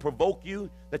message so provoke you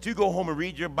that you go home and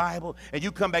read your Bible and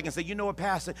you come back and say, you know what,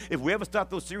 Pastor, if we ever start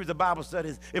those series of Bible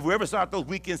studies, if we ever start those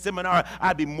weekend seminars,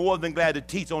 I'd be more than glad to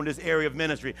teach on this area of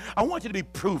ministry. I want you to be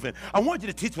proven. I want you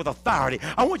to teach with authority.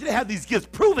 I want you to have these gifts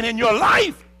proven in your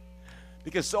life.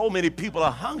 Because so many people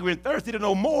are hungry and thirsty to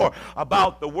know more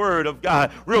about the Word of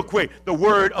God. Real quick, the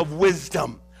word of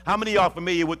wisdom. How many of y'all are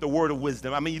familiar with the word of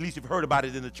wisdom? I mean, at least you've heard about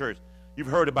it in the church. You've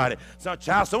heard about it. So,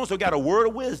 child, so-and-so got a word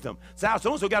of wisdom. Child,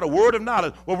 so-and-so got a word of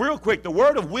knowledge. Well, real quick, the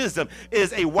word of wisdom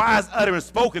is a wise utterance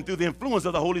spoken through the influence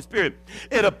of the Holy Spirit.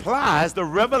 It applies the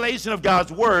revelation of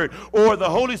God's word or the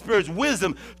Holy Spirit's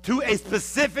wisdom to a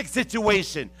specific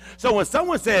situation. So when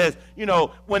someone says, you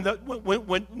know, when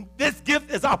this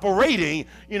gift is operating,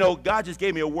 you know, God just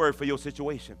gave me a word for your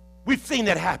situation. We've seen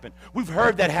that happen. We've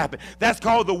heard that happen. That's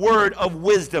called the word of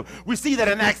wisdom. We see that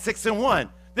in Acts 6:1.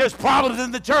 There's problems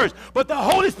in the church, but the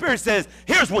Holy Spirit says,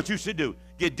 here's what you should do.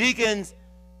 Get deacons,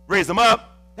 raise them up.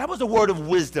 That was a word of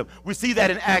wisdom. We see that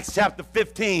in Acts chapter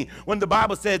 15 when the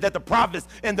Bible said that the prophets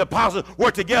and the apostles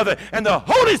were together and the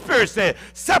Holy Spirit said,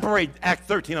 Acts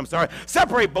 13,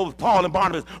 separate both Paul and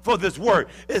Barnabas for this work.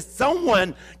 If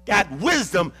someone got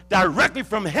wisdom directly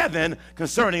from heaven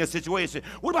concerning a situation.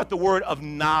 What about the word of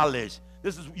knowledge?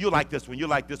 You like this one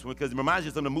because it reminds you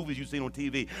of some of the movies you've seen on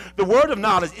TV. The word of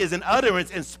knowledge is an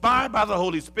utterance inspired by the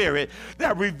Holy Spirit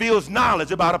that reveals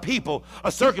knowledge about a people,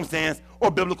 a circumstance, or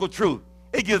biblical truth.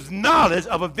 It gives knowledge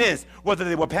of events, whether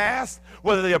they were past,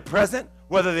 whether they are present,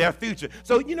 whether they are future.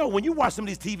 So, you know, when you watch some of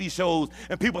these TV shows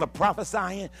and people are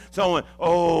prophesying, saying,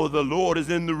 oh, the Lord is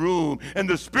in the room, and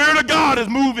the Spirit of God is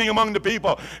moving among the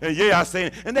people. And yeah, I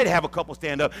say, and they'd have a couple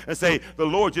stand up and say, the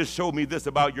Lord just showed me this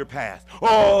about your past.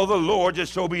 Oh, the Lord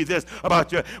just showed me this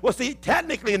about your. Well, see,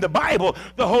 technically in the Bible,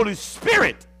 the Holy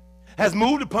Spirit has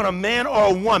moved upon a man or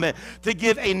a woman to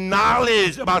give a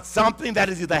knowledge about something that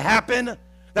has either happened,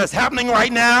 that's happening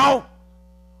right now,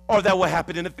 or that will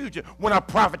happen in the future. When our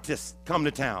prophets come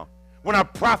to town, when our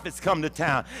prophets come to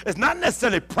town, it's not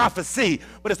necessarily prophecy,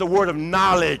 but it's a word of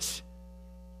knowledge.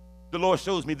 The Lord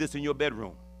shows me this in your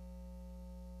bedroom.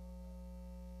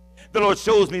 The Lord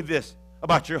shows me this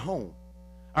about your home.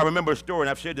 I remember a story, and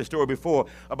I've shared this story before,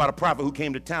 about a prophet who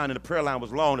came to town, and the prayer line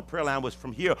was long. The prayer line was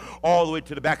from here all the way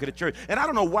to the back of the church. And I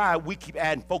don't know why we keep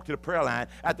adding folk to the prayer line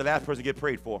after the last person get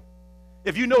prayed for.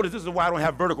 If you notice, this is why I don't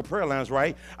have vertical prayer lines,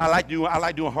 right? I like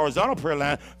doing horizontal prayer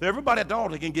lines so everybody at the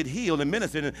altar can get healed and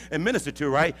ministered to,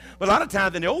 right? But a lot of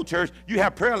times in the old church, you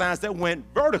have prayer lines that went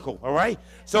vertical, all right?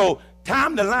 So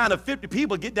time the line of 50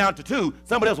 people get down to 2,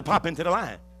 somebody else will pop into the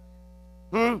line.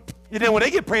 And then when they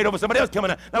get prayed over, somebody else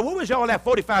coming out. Now, what was y'all at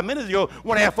 45 minutes ago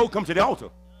when I had folk come to the altar?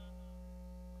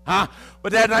 Huh?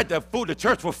 But that night, the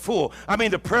church was full. I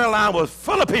mean, the prayer line was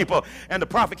full of people. And the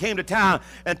prophet came to town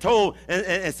and told,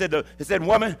 and said,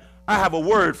 woman, I have a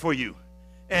word for you.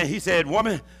 And he said,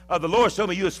 woman, the Lord showed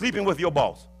me you were sleeping with your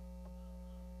boss.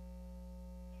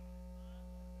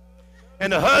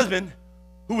 And the husband,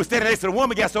 who was standing next to the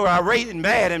woman, got so irate and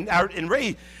mad and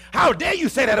enraged. How dare you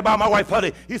say that about my wife,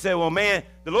 Putty? He said, well, man,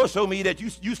 the Lord showed me that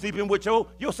you sleeping with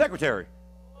your secretary.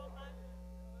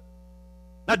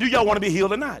 Now, do y'all want to be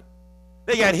healed or not?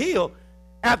 They got healed.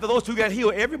 After those two got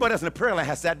healed, everybody else in the prayer line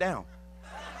has sat down.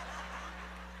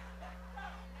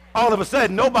 All of a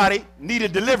sudden, nobody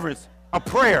needed deliverance, a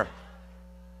prayer.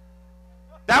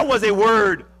 That was a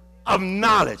word of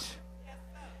knowledge.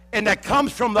 And that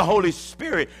comes from the Holy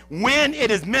Spirit when it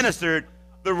is ministered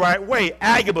the right way.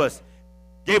 Agabus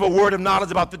gave a word of knowledge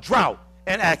about the drought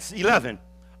in Acts 11.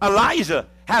 Elijah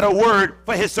had a word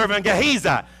for his servant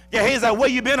Gehazi. Gehazi, where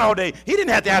you been all day? He didn't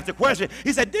have to ask the question.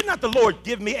 He said, did not the Lord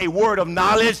give me a word of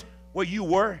knowledge where you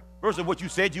were versus what you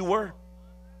said you were?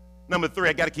 Number 3,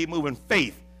 I got to keep moving.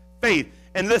 Faith. Faith.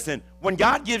 And listen, when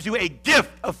God gives you a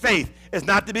gift of faith, it's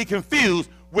not to be confused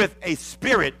with a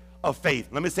spirit of faith.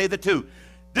 Let me say the two.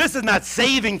 This is not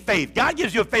saving faith. God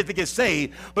gives you a faith to get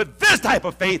saved, but this type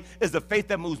of faith is the faith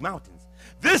that moves mountains.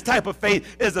 This type of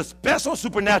faith is a special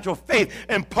supernatural faith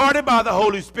imparted by the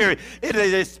Holy Spirit. It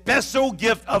is a special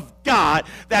gift of God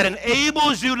that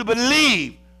enables you to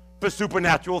believe for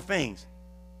supernatural things.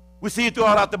 We see it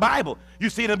throughout the Bible. You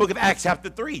see it in the book of Acts chapter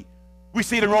 3. We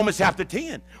see it in Romans chapter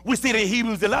 10. We see it in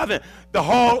Hebrews 11. The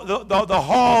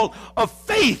hall of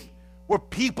faith where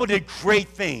people did great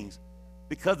things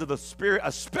because of the Spirit,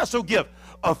 a special gift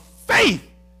of faith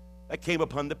that came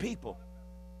upon the people.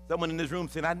 Someone in this room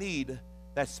said, I need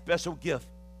that special gift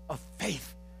of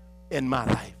faith in my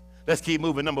life. Let's keep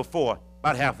moving. Number 4,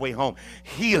 about halfway home.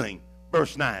 Healing,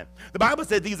 verse 9. The Bible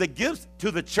says these are gifts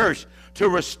to the church to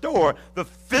restore the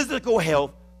physical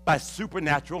health by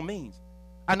supernatural means.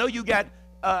 I know you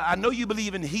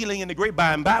believe in healing in the great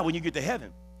by and by when you get to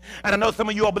heaven. And I know some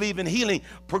of you all believe in healing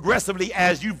progressively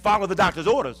as you follow the doctor's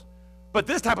orders. But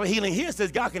this type of healing here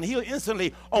says God can heal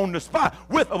instantly on the spot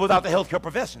with or without the healthcare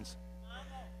professions.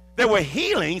 There were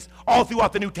healings all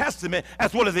throughout the New Testament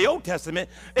as well as the Old Testament.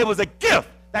 It was a gift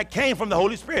that came from the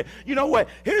Holy Spirit. You know what?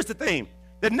 Here's the thing.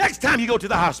 The next time you go to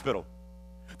the hospital,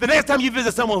 the next time you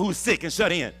visit someone who's sick and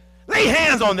shut in, lay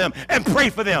hands on them and pray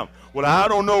for them. Well, I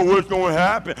don't know what's going to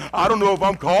happen. I don't know if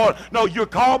I'm called. No, you're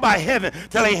called by heaven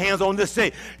to lay hands on this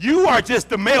sick. You are just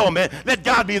the mailman. Let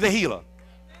God be the healer.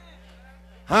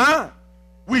 Huh?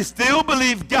 We still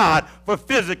believe God for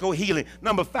physical healing.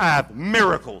 Number 5,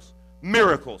 miracles.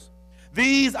 Miracles.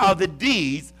 These are the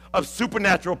deeds of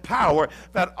supernatural power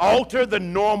that alter the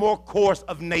normal course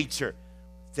of nature.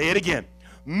 Say it again.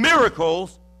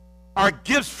 Miracles are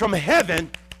gifts from heaven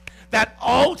that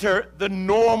alter the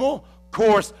normal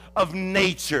course of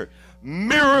nature.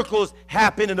 Miracles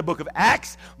happen in the book of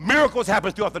Acts. Miracles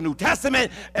happen throughout the New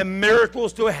Testament, and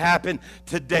miracles still happen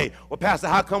today. Well, Pastor,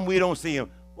 how come we don't see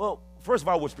them? Well, first of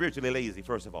all, we're spiritually lazy,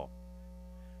 first of all.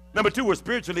 Number 2, we're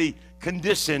spiritually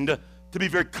conditioned to be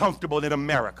very comfortable in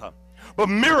America. But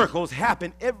miracles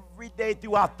happen every day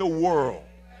throughout the world.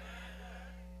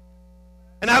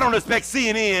 And I don't expect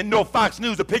CNN nor Fox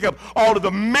News to pick up all of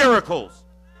the miracles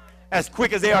as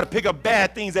quick as they are to pick up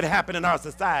bad things that happen in our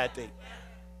society.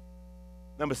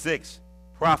 Number 6,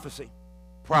 prophecy.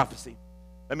 Prophecy.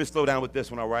 Let me slow down with this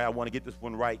one, all right? I want to get this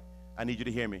one right. I need you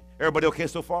to hear me. Everybody okay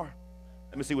so far?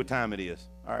 Let me see what time it is.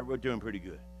 All right, we're doing pretty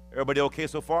good. Everybody okay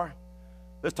so far?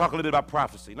 Let's talk a little bit about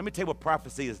prophecy. Let me tell you what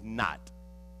prophecy is not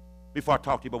before I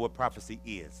talk to you about what prophecy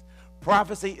is.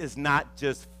 Prophecy is not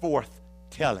just forth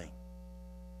telling.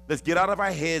 Let's get out of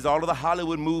our heads all of the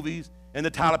Hollywood movies in the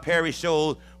Tyler Perry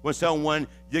shows when someone,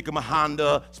 Yikama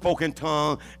Honda, spoke in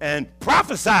tongue and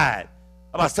prophesied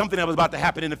about something that was about to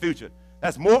happen in the future.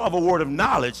 That's more of a word of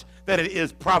knowledge than it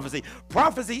is prophecy.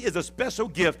 Prophecy is a special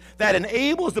gift that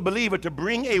enables the believer to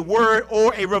bring a word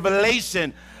or a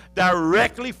revelation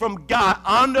directly from God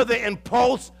under the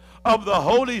impulse of the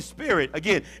Holy Spirit.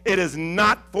 Again, it is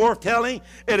not foretelling.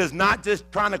 It is not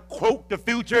just trying to quote the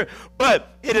future,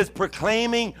 but it is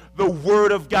proclaiming the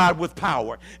word of God with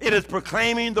power. It is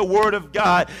proclaiming the word of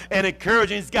God and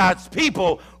encouraging God's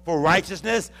people for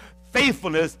righteousness,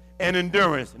 faithfulness, and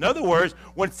endurance. In other words,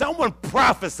 when someone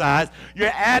prophesies,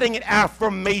 you're adding an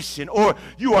affirmation, or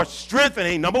you are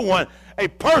strengthening, number one, a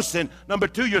person. Number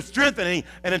two, you're strengthening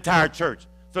an entire church.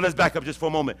 So let's back up just for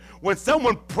a moment. When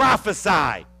someone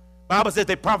prophesied, the Bible says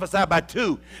they prophesied by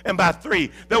 2 and by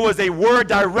 3. There was a word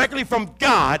directly from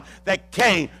God that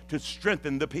came to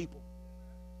strengthen the people.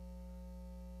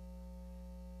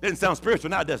 Doesn't sound spiritual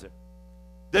now, does it?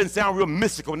 Doesn't sound real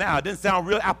mystical now. It doesn't sound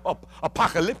real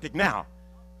apocalyptic now.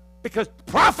 Because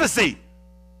prophecy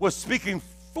was speaking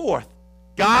forth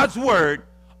God's word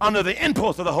under the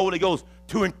impulse of the Holy Ghost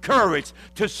to encourage,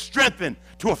 to strengthen,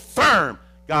 to affirm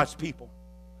God's people.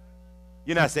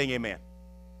 You're not saying amen.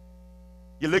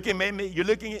 You're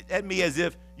looking at me as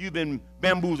if you've been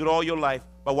bamboozled all your life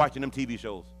by watching them TV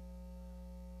shows.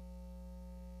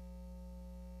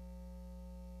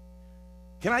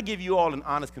 Can I give you all an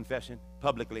honest confession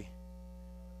publicly?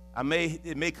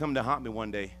 It may come to haunt me one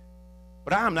day,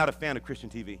 but I am not a fan of Christian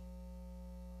TV.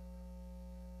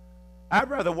 I'd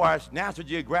rather watch National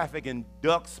Geographic and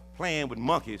ducks playing with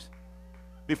monkeys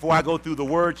before I go through the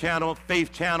Word channel,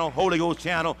 Faith channel, Holy Ghost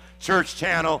channel, Church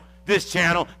channel, this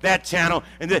channel, that channel,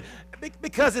 and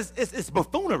because it's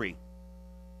buffoonery.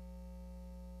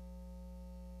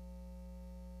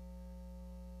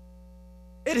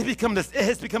 It has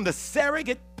become the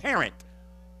surrogate parent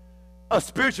of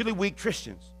spiritually weak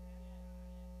Christians.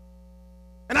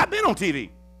 And I've been on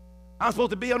TV. I'm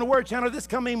supposed to be on the Word channel this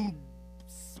coming,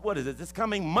 this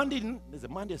coming Monday. Is it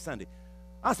Monday or Sunday?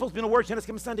 I'm supposed to be on the Word channel this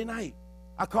coming Sunday night.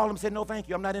 I called them and said, no, thank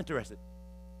you. I'm not interested.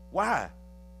 Why?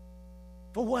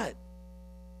 For what?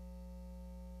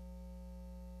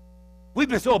 We've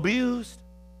been so abused.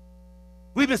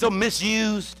 We've been so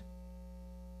misused.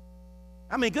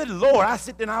 I mean, good Lord, I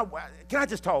sit there and can I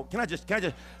just talk? Can I just,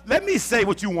 let me say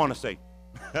what you want to say.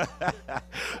 All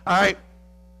right?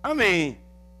 I mean,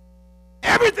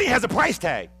 everything has a price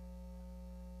tag.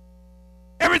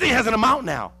 Everything has an amount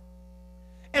now.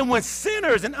 And when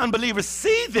sinners and unbelievers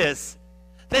see this,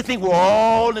 they think we're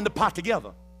all in the pot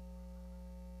together.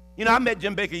 You know, I met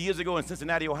Jim Baker years ago in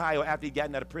Cincinnati, Ohio, after he'd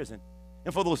gotten out of prison.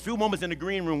 And for those few moments in the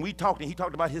green room, we talked, and he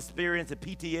talked about his experience at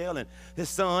PTL and his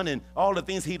son and all the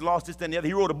things he'd lost, this, that, and the other.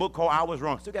 He wrote a book called I Was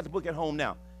Wrong. Still got the book at home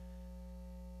now.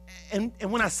 And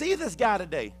when I see this guy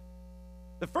today,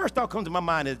 the first thought comes to my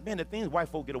mind is, man, the things white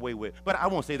folk get away with. But I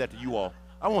won't say that to you all.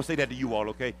 I won't say that to you all,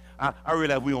 okay? I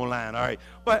realize we online, all right?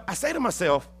 But I say to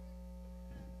myself,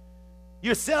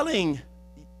 you're selling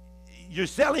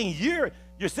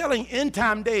end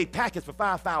time day packets for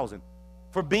 $5,000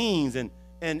 for beans and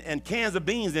cans of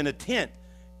beans in a tent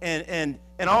and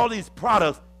all these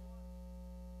products.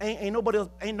 Ain't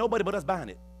nobody but us buying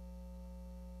it.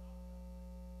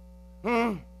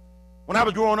 When I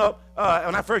was growing up,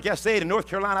 when I first got saved in North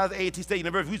Carolina, I was at A&T State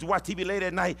University. We used to watch TV late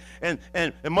at night, and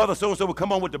Mother so-and-so would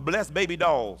come on with the blessed baby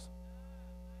dolls.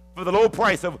 For the low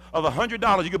price of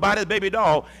 $100, you could buy this baby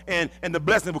doll, and the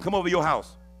blessing will come over your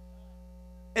house.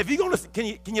 If you're going to, can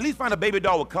you at least find a baby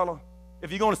doll with color?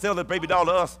 If you're going to sell the baby doll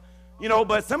to us, you know,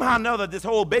 but somehow or another, this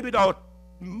whole baby doll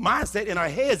mindset in our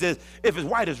heads is, if it's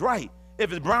white, it's right. If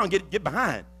it's brown, get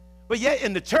behind. But yet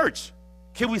in the church,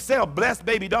 can we sell blessed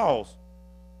baby dolls?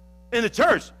 In the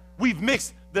church, we've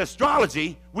mixed the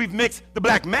astrology, we've mixed the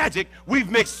black magic, we've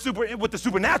mixed with the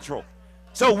supernatural.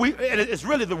 So it's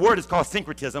really, the word is called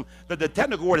syncretism. The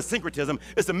technical word is syncretism.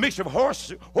 It's a mixture of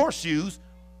horseshoes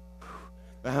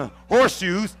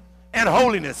and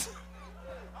holiness.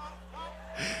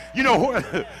 You know,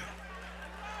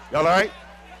 y'all all right?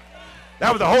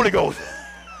 That was the Holy Ghost.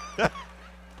 That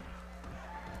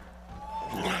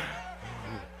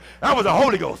was the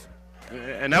Holy Ghost.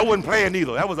 And that wasn't playing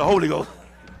either. That was the Holy Ghost.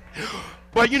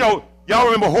 But you know, y'all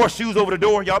remember horseshoes over the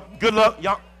door? Y'all, good luck,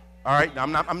 y'all. All right,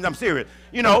 I'm serious.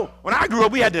 You know, when I grew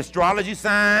up, we had the astrology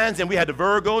signs, and we had the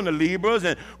Virgo and the Libras,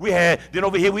 and then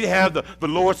over here we have the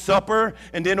Lord's Supper,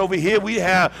 and then over here we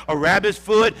have a rabbit's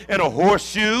foot and a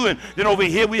horseshoe, and then over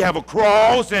here we have a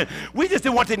cross, and we just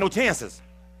didn't want to take no chances.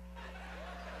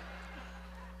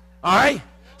 All right?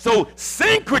 So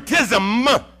syncretism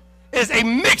is a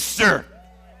mixture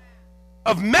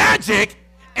of magic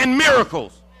and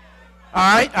miracles. All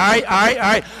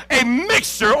right. A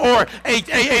mixture or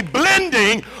a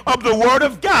blending of the Word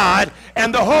of God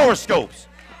and the horoscopes.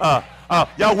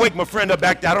 Y'all wake my friend up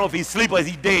back there. I don't know if he's asleep or is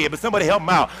he dead, but somebody help him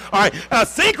out. All right.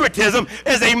 Syncretism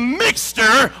is a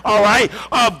mixture, all right,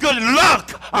 of good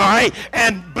luck, all right,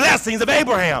 and blessings of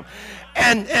Abraham.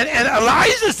 And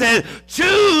Elijah said,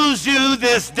 choose you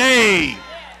this day.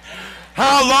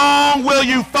 How long will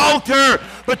you falter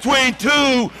between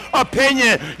two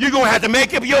opinions? You're going to have to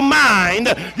make up your mind.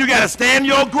 You got to stand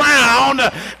your ground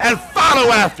and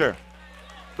follow after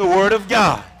the Word of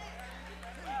God.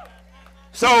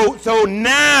 So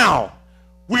now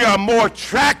we are more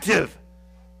attractive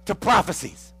to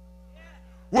prophecies.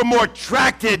 We're more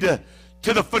attracted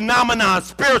to the phenomenon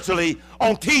spiritually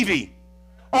on TV,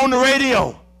 on the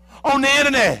radio, on the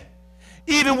internet,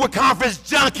 even with conference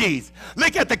junkies.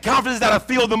 Look at the conferences that I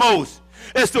feel the most.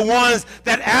 It's the ones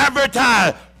that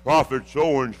advertise, Prophet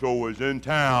so-and-so is in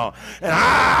town, and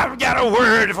I've got a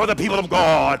word for the people of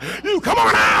God. You come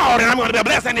on out, and I'm going to be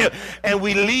blessing you. And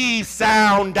we leave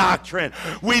sound doctrine.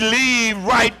 We leave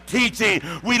right teaching.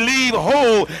 We leave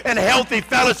whole and healthy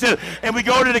fellowship, and we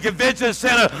go to the convention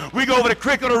center. We go over to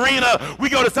cricket arena. We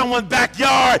go to someone's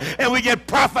backyard, and we get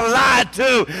prophet lied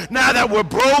to. Now that we're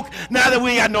broke, now that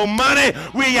we got no money,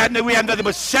 we have nothing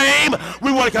but shame,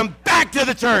 we want to come back to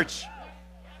the church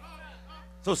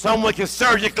so someone can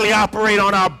surgically operate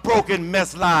on our broken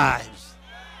mess lives.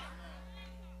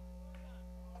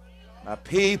 My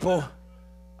people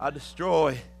are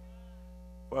destroyed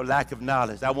for lack of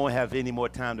knowledge. I won't have any more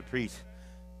time to preach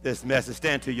this message.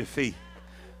 Stand to your feet.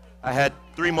 I had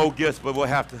 3 more gifts, but we'll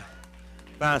have to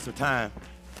find some time.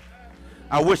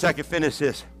 I wish I could finish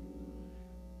this.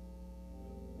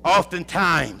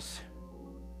 Oftentimes,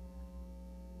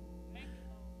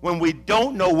 when we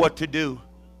don't know what to do,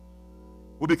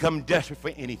 we become desperate for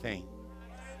anything.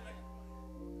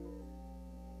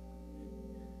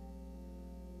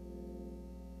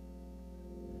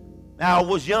 Now, I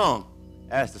was young,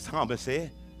 as the psalmist said,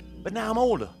 but now I'm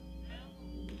older.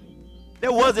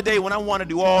 There was a day when I wanted to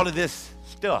do all of this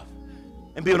stuff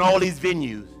and be in all these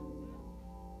venues.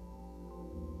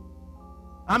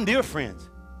 I'm dear friends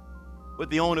with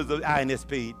the owners of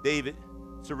INSP, David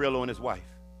Cirillo and his wife.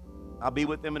 I'll be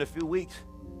with them in a few weeks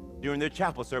during their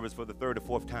chapel service for the 3rd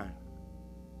or 4th time.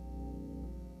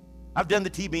 I've done the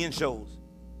TBN shows,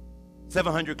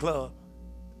 700 Club,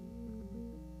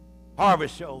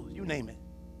 harvest shows, you name it.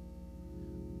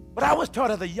 But I was taught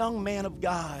as a young man of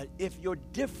God, if your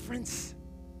difference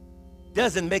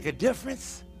doesn't make a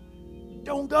difference,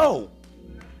 don't go.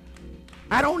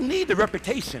 I don't need the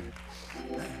reputation.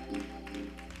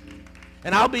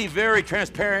 And I'll be very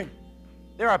transparent.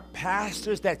 There are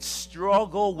pastors that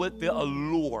struggle with the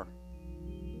allure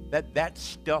that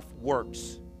stuff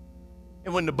works.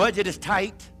 And when the budget is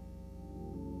tight,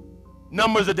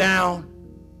 numbers are down,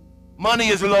 money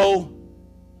is low,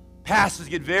 pastors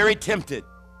get very tempted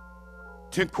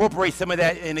to incorporate some of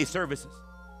that in their services.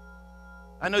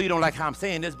 I know you don't like how I'm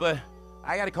saying this, but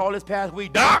I got to call this past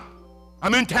week, Doc,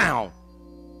 I'm in town.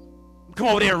 Come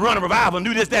over there and run a revival and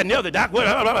do this, that, and the other, Doc.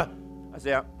 I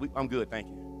say, I'm good, thank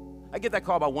you. I get that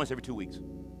call about once every 2 weeks.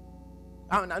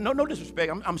 No disrespect.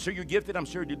 I'm sure you're gifted. I'm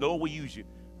sure the Lord will use you.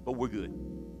 But we're good.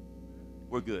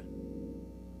 We're good.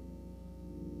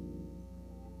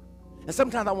 And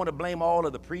sometimes I want to blame all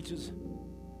of the preachers,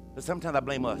 but sometimes I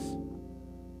blame us.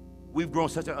 We've grown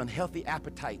such an unhealthy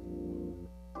appetite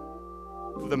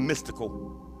for the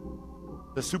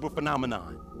mystical, the super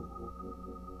phenomenon.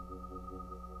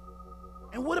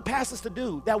 And what are pastors to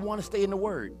do that want to stay in the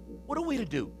Word? What are we to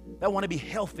do that want to be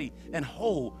healthy and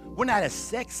whole? We're not as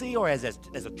sexy or as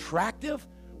attractive.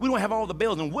 We don't have all the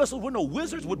bells and whistles. We're no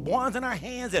wizards with wands in our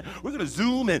hands, and we're going to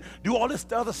Zoom and do all this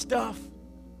other stuff.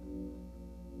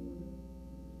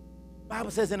 The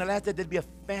Bible says in the last day there'd be a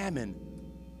famine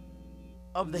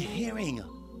of the hearing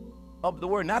of the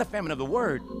Word. Not a famine of the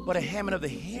Word, but a famine of the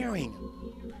hearing.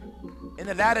 In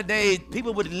the latter days,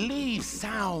 people would leave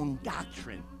sound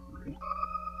doctrine.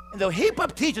 And they'll heap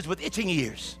up teachers with itching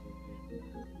ears,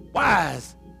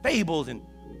 wise fables and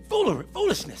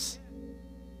foolishness.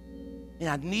 And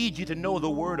I need you to know the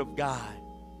Word of God.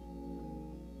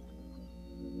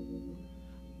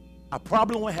 I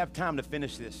probably won't have time to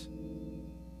finish this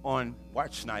on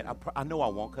Watch Night. I know I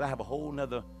won't, because I have a whole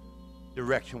nother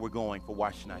direction we're going for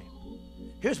Watch Night.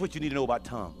 Here's what you need to know about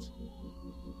tongues.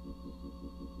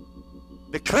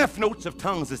 The cliff notes of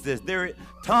tongues is this.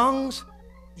 Tongues,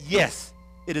 yes,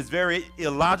 it is very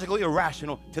illogical,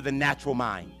 irrational to the natural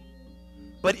mind.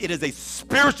 But it is a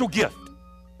spiritual gift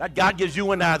that God gives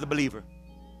you and I as a believer.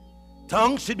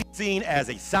 Tongues should be seen as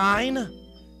a sign,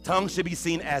 Tongues should be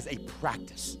seen as a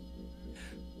practice.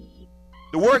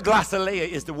 The word glossolalia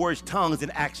is the word tongues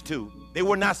in Acts 2. They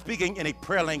were not speaking in a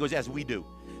prayer language as we do.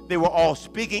 They were all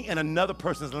speaking in another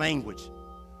person's language.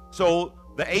 So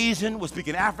the Asian was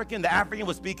speaking African, the African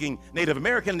was speaking Native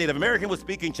American was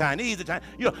speaking Chinese,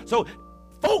 so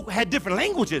folk had different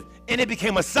languages, and it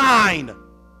became a sign.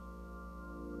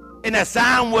 And that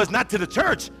sign was not to the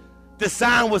church, the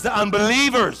sign was the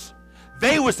unbelievers.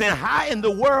 They were saying, how in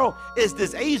the world is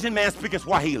this Asian man speaking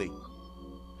Swahili?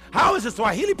 How is this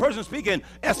Swahili person speaking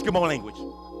Eskimo language?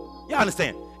 You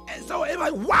understand? And so it's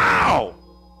like, wow!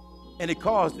 And it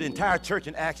caused the entire church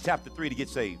in Acts chapter 3 to get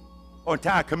saved, or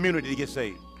entire community to get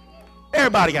saved.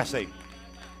 Everybody got saved.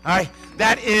 All right?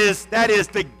 That is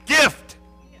the gift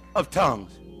of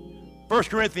tongues. 1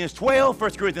 Corinthians 12,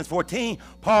 1 Corinthians 14,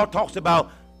 Paul talks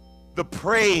about the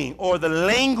praying or the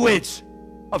language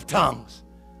of tongues.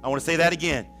 I want to say that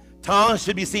again. Tongues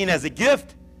should be seen as a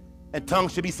gift, and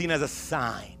tongues should be seen as a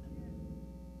sign.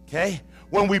 Okay?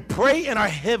 When we pray in our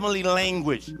heavenly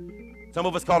language, some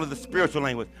of us call it the spiritual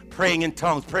language, praying in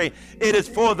tongues, praying. It is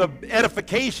for the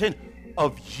edification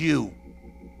of you.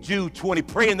 Jude 20,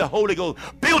 pray in the Holy Ghost,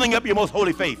 building up your most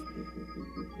holy faith.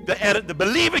 The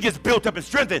believer gets built up and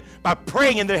strengthened by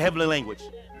praying in their heavenly language.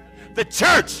 The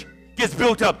church gets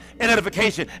built up in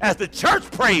edification as the church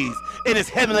prays in its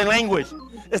heavenly language.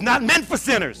 It's not meant for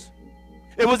sinners.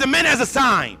 It wasn't meant as a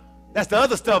sign. That's the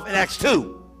other stuff in Acts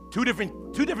 2. Two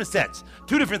different sets,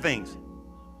 two different things.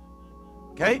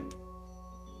 Okay?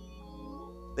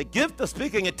 The gift of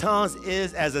speaking in tongues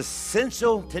is as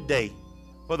essential today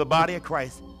for the body of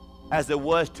Christ as it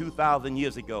was 2,000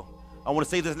 years ago. I want to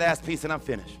say this last piece and I'm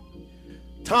finished.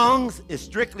 Tongues is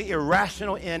strictly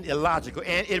irrational and illogical,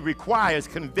 and it requires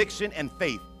conviction and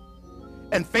faith.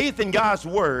 And faith in God's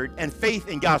word and faith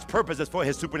in God's purposes for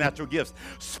his supernatural gifts.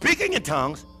 Speaking in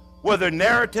tongues, whether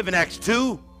narrative in Acts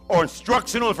 2 or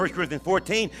instructional in 1 Corinthians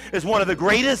 14, is one of the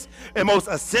greatest and most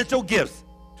essential gifts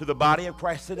to the body of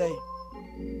Christ today.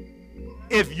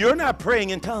 If you're not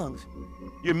praying in tongues,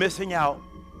 you're missing out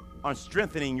on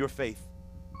strengthening your faith.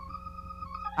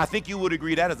 I think you would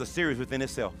agree that is a series within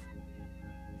itself.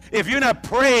 If you're not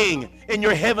praying in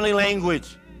your heavenly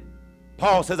language,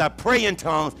 Paul says, I pray in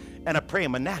tongues and I pray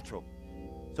in my natural.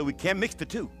 So we can't mix the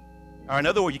two. Or in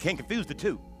other words, you can't confuse the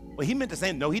two. Well, he meant the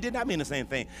same. No, he did not mean the same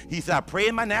thing. He said, I pray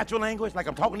in my natural language, like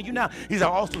I'm talking to you now. He said,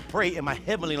 I also pray in my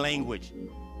heavenly language.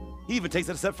 He even takes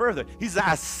it a step further. He said,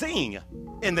 I sing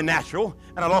in the natural,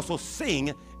 and I'll also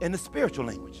sing in the spiritual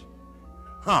language.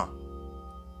 Got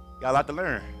a lot to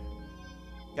learn.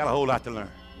 Got a whole lot to learn.